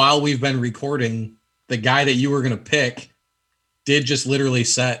 while we've been recording, the guy that you were going to pick did just literally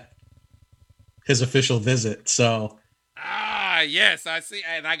set his official visit. So yes, I see,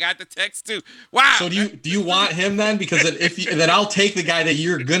 and I got the text too. Wow. So do you want him then? Because then I'll take the guy that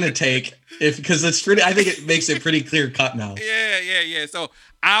you're gonna take because it's pretty. I think it makes it pretty clear cut now. Yeah. So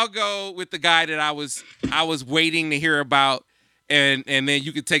I'll go with the guy that I was waiting to hear about, and then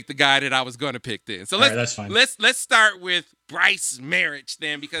you can take the guy that I was going to pick then. So that's fine. Let's start with Bryce Marich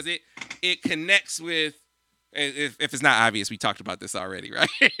then, because it connects with, if it's not obvious, we talked about this already, right?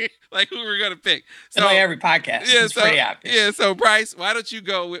 Like who we're going to pick. So like every podcast, it's pretty obvious. Yeah, so Bryce, why don't you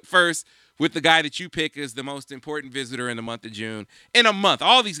go first with the guy that you pick as the most important visitor in the month of June? In a month,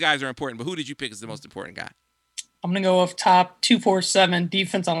 all these guys are important, but who did you pick as the most important guy? I'm going to go with top 247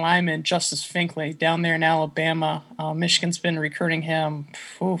 defensive lineman Justice Finkley down there in Alabama. Michigan's been recruiting him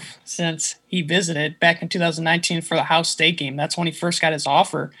since he visited back in 2019 for the Ohio State game. That's when he first got his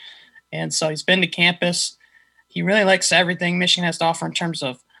offer. And so he's been to campus. He really likes everything Michigan has to offer in terms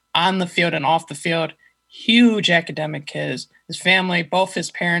of on the field and off the field. Huge academic kid. His family, both his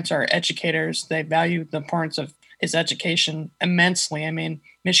parents are educators. They value the importance of his education immensely. I mean,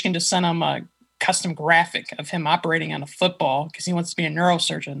 Michigan just sent him a custom graphic of him operating on a football because he wants to be a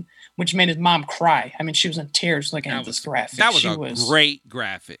neurosurgeon, which made his mom cry. I mean, she was in tears looking at this graphic. That was great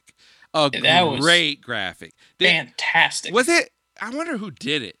graphic. Great graphic. Fantastic. Was it? I wonder who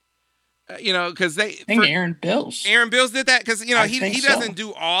did it. Because I think Aaron Bills. Aaron Bills did that because he doesn't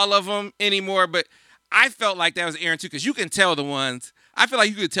do all of them anymore, but I felt like that was Aaron too, because you can tell the ones. I feel like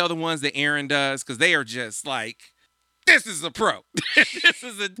you could tell the ones that Aaron does because they are just like, this is a pro. this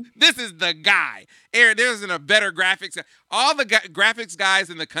is the guy. Aaron, there isn't a better graphics. All the graphics guys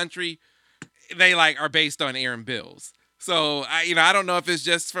in the country, they are based on Aaron Bills. So I don't know if it's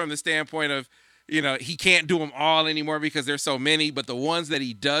just from the standpoint of he can't do them all anymore because there's so many, but the ones that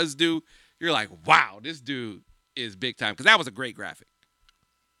he does do, you're like, wow, this dude is big time, because that was a great graphic.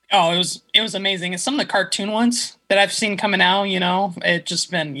 Oh, it was amazing. And some of the cartoon ones that I've seen coming out, it just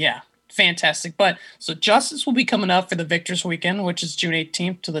been fantastic. But so Justice will be coming up for the Victors Weekend, which is June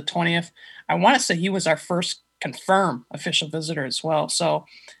 18th to the 20th. I want to say he was our first confirmed official visitor as well. So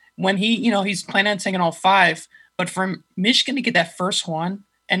when he's planning on taking all 5, but for Michigan to get that first one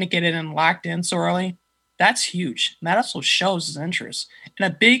and to get it in locked in so early, that's huge. And that also shows his interest.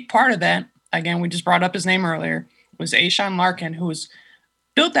 And a big part of that, again, we just brought up his name earlier, was Ashawn Larkin, who has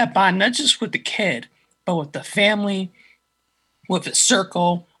built that bond not just with the kid, but with the family, with the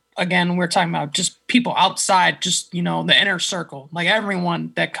circle. Again, we're talking about just people outside, just, the inner circle, like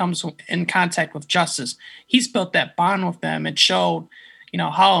everyone that comes in contact with Justice. He's built that bond with them and showed,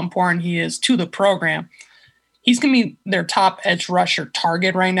 how important he is to the program. He's going to be their top edge rusher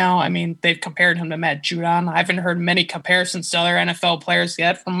target right now. I mean, they've compared him to Matt Judon. I haven't heard many comparisons to other NFL players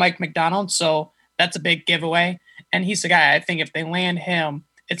yet from Mike McDonald, so that's a big giveaway. And he's the guy, I think if they land him,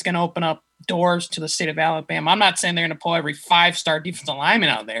 it's going to open up doors to the state of Alabama. I'm not saying they're going to pull every 5-star defensive lineman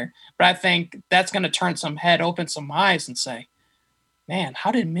out there, but I think that's going to turn some head, open some eyes and say, man,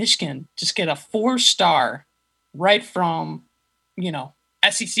 how did Michigan just get a 4-star right from,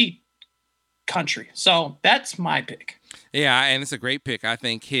 SEC country? So that's my pick. Yeah, and it's a great pick. I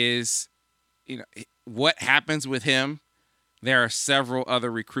think what happens with him, there are several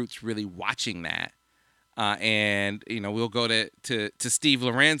other recruits really watching that. And we'll go to Steve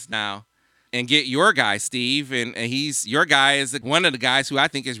Lorenz now and get your guy, Steve. And your guy is one of the guys who I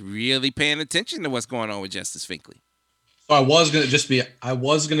think is really paying attention to what's going on with Justice Finkley. So I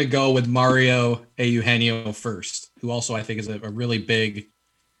was going to go with Mario Eugenio first, who also I think is a really big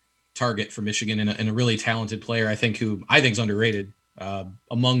target for Michigan and a really talented player. I think is underrated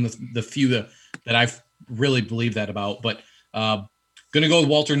among the few that I've really believed that about. But going to go with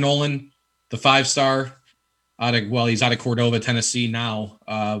Walter Nolan, the 5-star. He's out of Cordova, Tennessee now.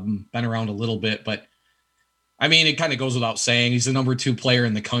 Been around a little bit, but I mean, it kind of goes without saying. He's the number 2 player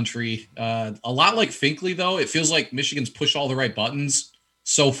in the country. A lot like Finkley, though, it feels like Michigan's pushed all the right buttons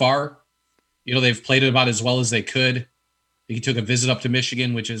so far. They've played it about as well as they could. He took a visit up to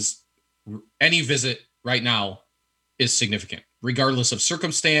Michigan, which is any visit right now is significant, regardless of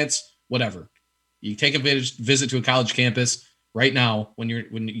circumstance, whatever. You take a visit to a college campus right now when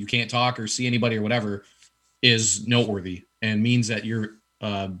you can't talk or see anybody or whatever is noteworthy and means that you're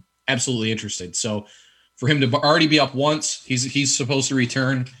absolutely interested. So for him to already be up once, he's supposed to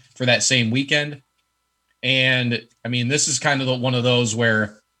return for that same weekend. And I mean, this is kind of one of those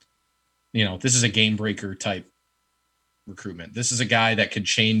where, this is a game breaker type recruitment. This is a guy that could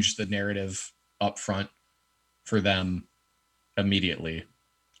change the narrative up front for them immediately.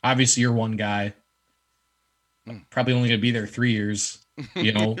 Obviously, you're one guy, probably only going to be there 3 years.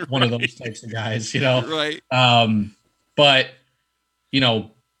 One of those types of guys, Right. But,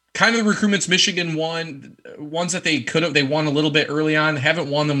 kind of the recruitments Michigan won, ones that they won a little bit early on, haven't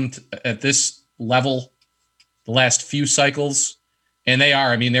won them at this level the last few cycles. And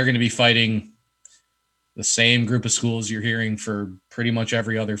they're going to be fighting the same group of schools you're hearing for pretty much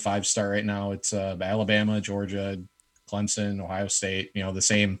every other 5-star right now. It's Alabama, Georgia, Clemson, Ohio State, the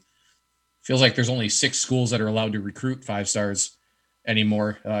same. Feels like there's only 6 schools that are allowed to recruit 5 stars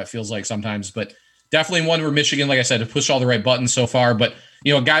anymore. It feels like sometimes, but definitely one where Michigan, like I said, have pushed all the right buttons so far. But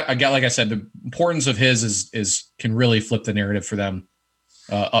a guy, like I said, the importance of his is can really flip the narrative for them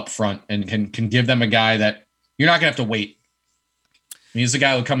up front, and can give them a guy that you're not gonna have to wait. He's the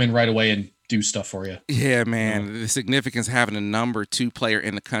guy who'll come in right away and do stuff for you. Yeah, man. The significance of having a number 2 player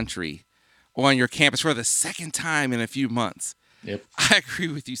in the country on your campus for the second time in a few months. Yep. I agree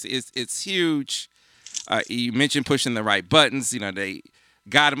with you. It's huge. You mentioned pushing the right buttons. They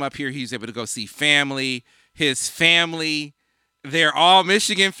got him up here. He was able to go see family. His family, they're all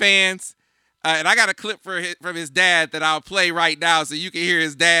Michigan fans. And I got a clip from his dad that I'll play right now so you can hear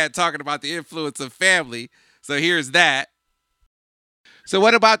his dad talking about the influence of family. So here's that. So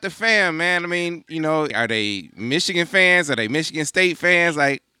what about the fam, man? I mean, are they Michigan fans? Are they Michigan State fans?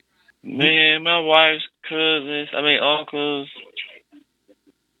 Like, man, my wife's uncles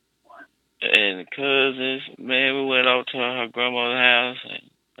and cousins, man, we went over to her grandmother's house, and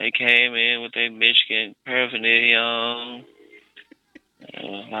they came in with their Michigan paraphernalia on.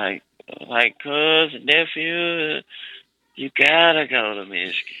 Like, cousin, nephew, you gotta go to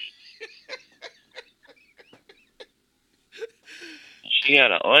Michigan. She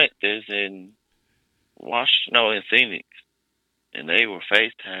had an aunt that's in in Phoenix, and they were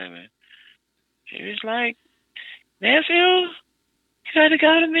FaceTiming. She was like, nephew, you gotta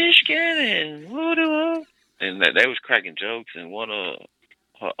go to Michigan, and woo-doo-woo. And they was cracking jokes, and one of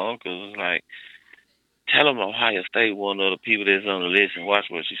her uncles was like, tell them Ohio State one of the people that's on the list, and watch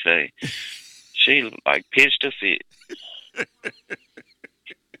what she say. She, pitched a fit.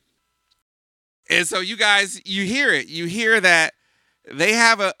 And so you guys, you hear it. You hear that they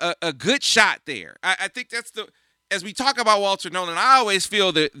have a good shot there. I think that's as we talk about Walter Nolen, I always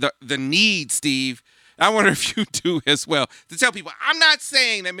feel the need, Steve, I wonder if you do as well, to tell people, I'm not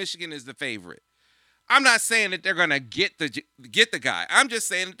saying that Michigan is the favorite. I'm not saying that they're going to get the guy. I'm just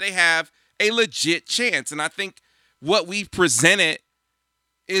saying that they have a legit chance. And I think what we've presented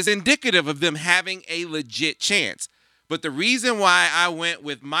is indicative of them having a legit chance. But the reason why I went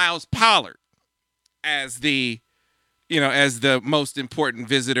with Miles Pollard as the most important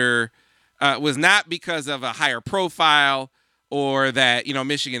visitor was not because of a higher profile or that,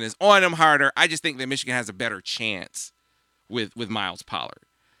 Michigan is on him harder. I just think that Michigan has a better chance with Miles Pollard.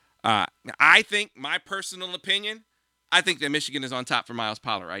 I think, my personal opinion, I think that Michigan is on top for Miles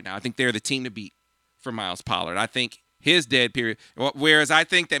Pollard right now. I think they're the team to beat for Miles Pollard. I think his dead period, whereas I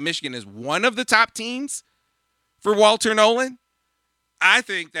think that Michigan is one of the top teams for Walter Nolen. I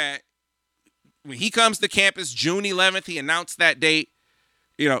think that when he comes to campus June 11th, he announced that date,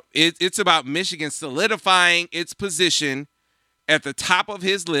 it's about Michigan solidifying its position at the top of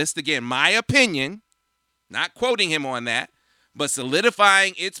his list. Again, my opinion, not quoting him on that, but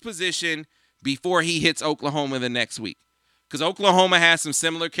solidifying its position before he hits Oklahoma the next week. Because Oklahoma has some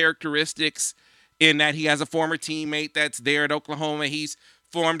similar characteristics in that he has a former teammate that's there at Oklahoma. He's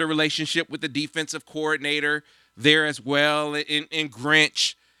formed a relationship with the defensive coordinator there as well in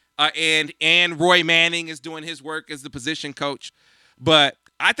Grinch. And Roy Manning is doing his work as the position coach. But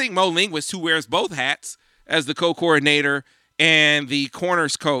I think Mo Linguist, who wears both hats as the co-coordinator and the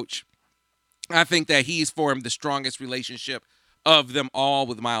corners coach, I think that he's formed the strongest relationship of them all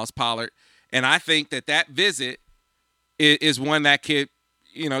with Miles Pollard. And I think that visit is one that could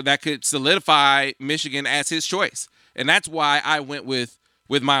solidify Michigan as his choice. And that's why I went with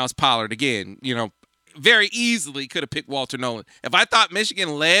Miles Pollard. Again, very easily could have picked Walter Nolen. If I thought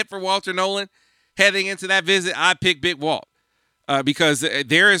Michigan led for Walter Nolen heading into that visit, I'd pick Big Walt because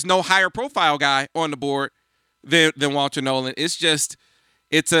there is no higher profile guy on the board than Walter Nolen.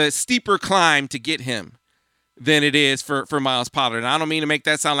 It's a steeper climb to get him than it is for Miles Pollard. And I don't mean to make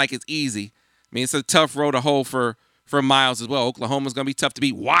that sound like it's easy. I mean, it's a tough road to hoe for Miles as well. Oklahoma's going to be tough to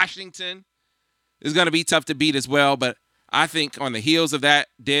beat. Washington is going to be tough to beat as well. But I think on the heels of that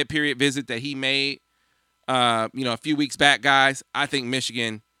dead period visit that he made, a few weeks back, guys, I think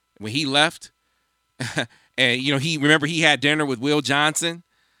Michigan, when he left, and he had dinner with Will Johnson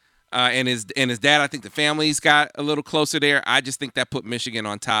and his dad. I think the families got a little closer there. I just think that put Michigan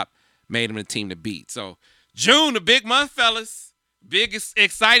on top, made them the team to beat. So June, a big month, fellas. Biggest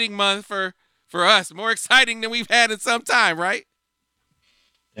exciting month for us. More exciting than we've had in some time, right?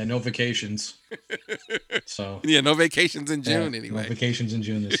 Yeah, no vacations. So yeah, no vacations in June anyway. No vacations in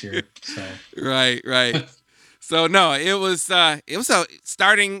June this year. So right. So no, it was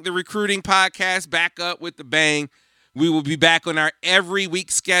starting the recruiting podcast back up with the bang. We will be back on our every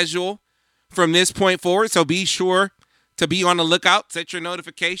week schedule from this point forward. So be sure to be on the lookout. Set your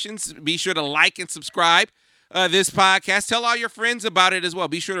notifications. Be sure to like and subscribe this podcast. Tell all your friends about it as well.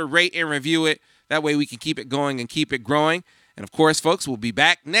 Be sure to rate and review it. That way we can keep it going and keep it growing. And, of course, folks, we'll be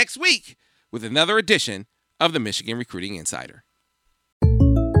back next week with another edition of the Michigan Recruiting Insider.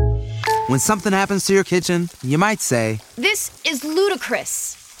 When something happens to your kitchen, you might say, "This is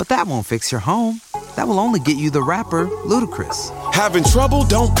ludicrous." But that won't fix your home. That will only get you the rapper, Ludacris. Having trouble?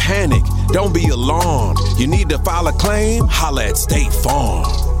 Don't panic. Don't be alarmed. You need to file a claim? Holla at State Farm.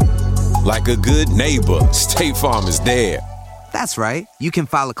 Like a good neighbor, State Farm is there. That's right. You can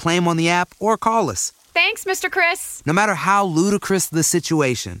file a claim on the app or call us. Thanks, Mr. Chris. No matter how ludicrous the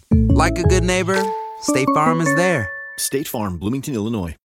situation, like a good neighbor, State Farm is there. State Farm, Bloomington, Illinois.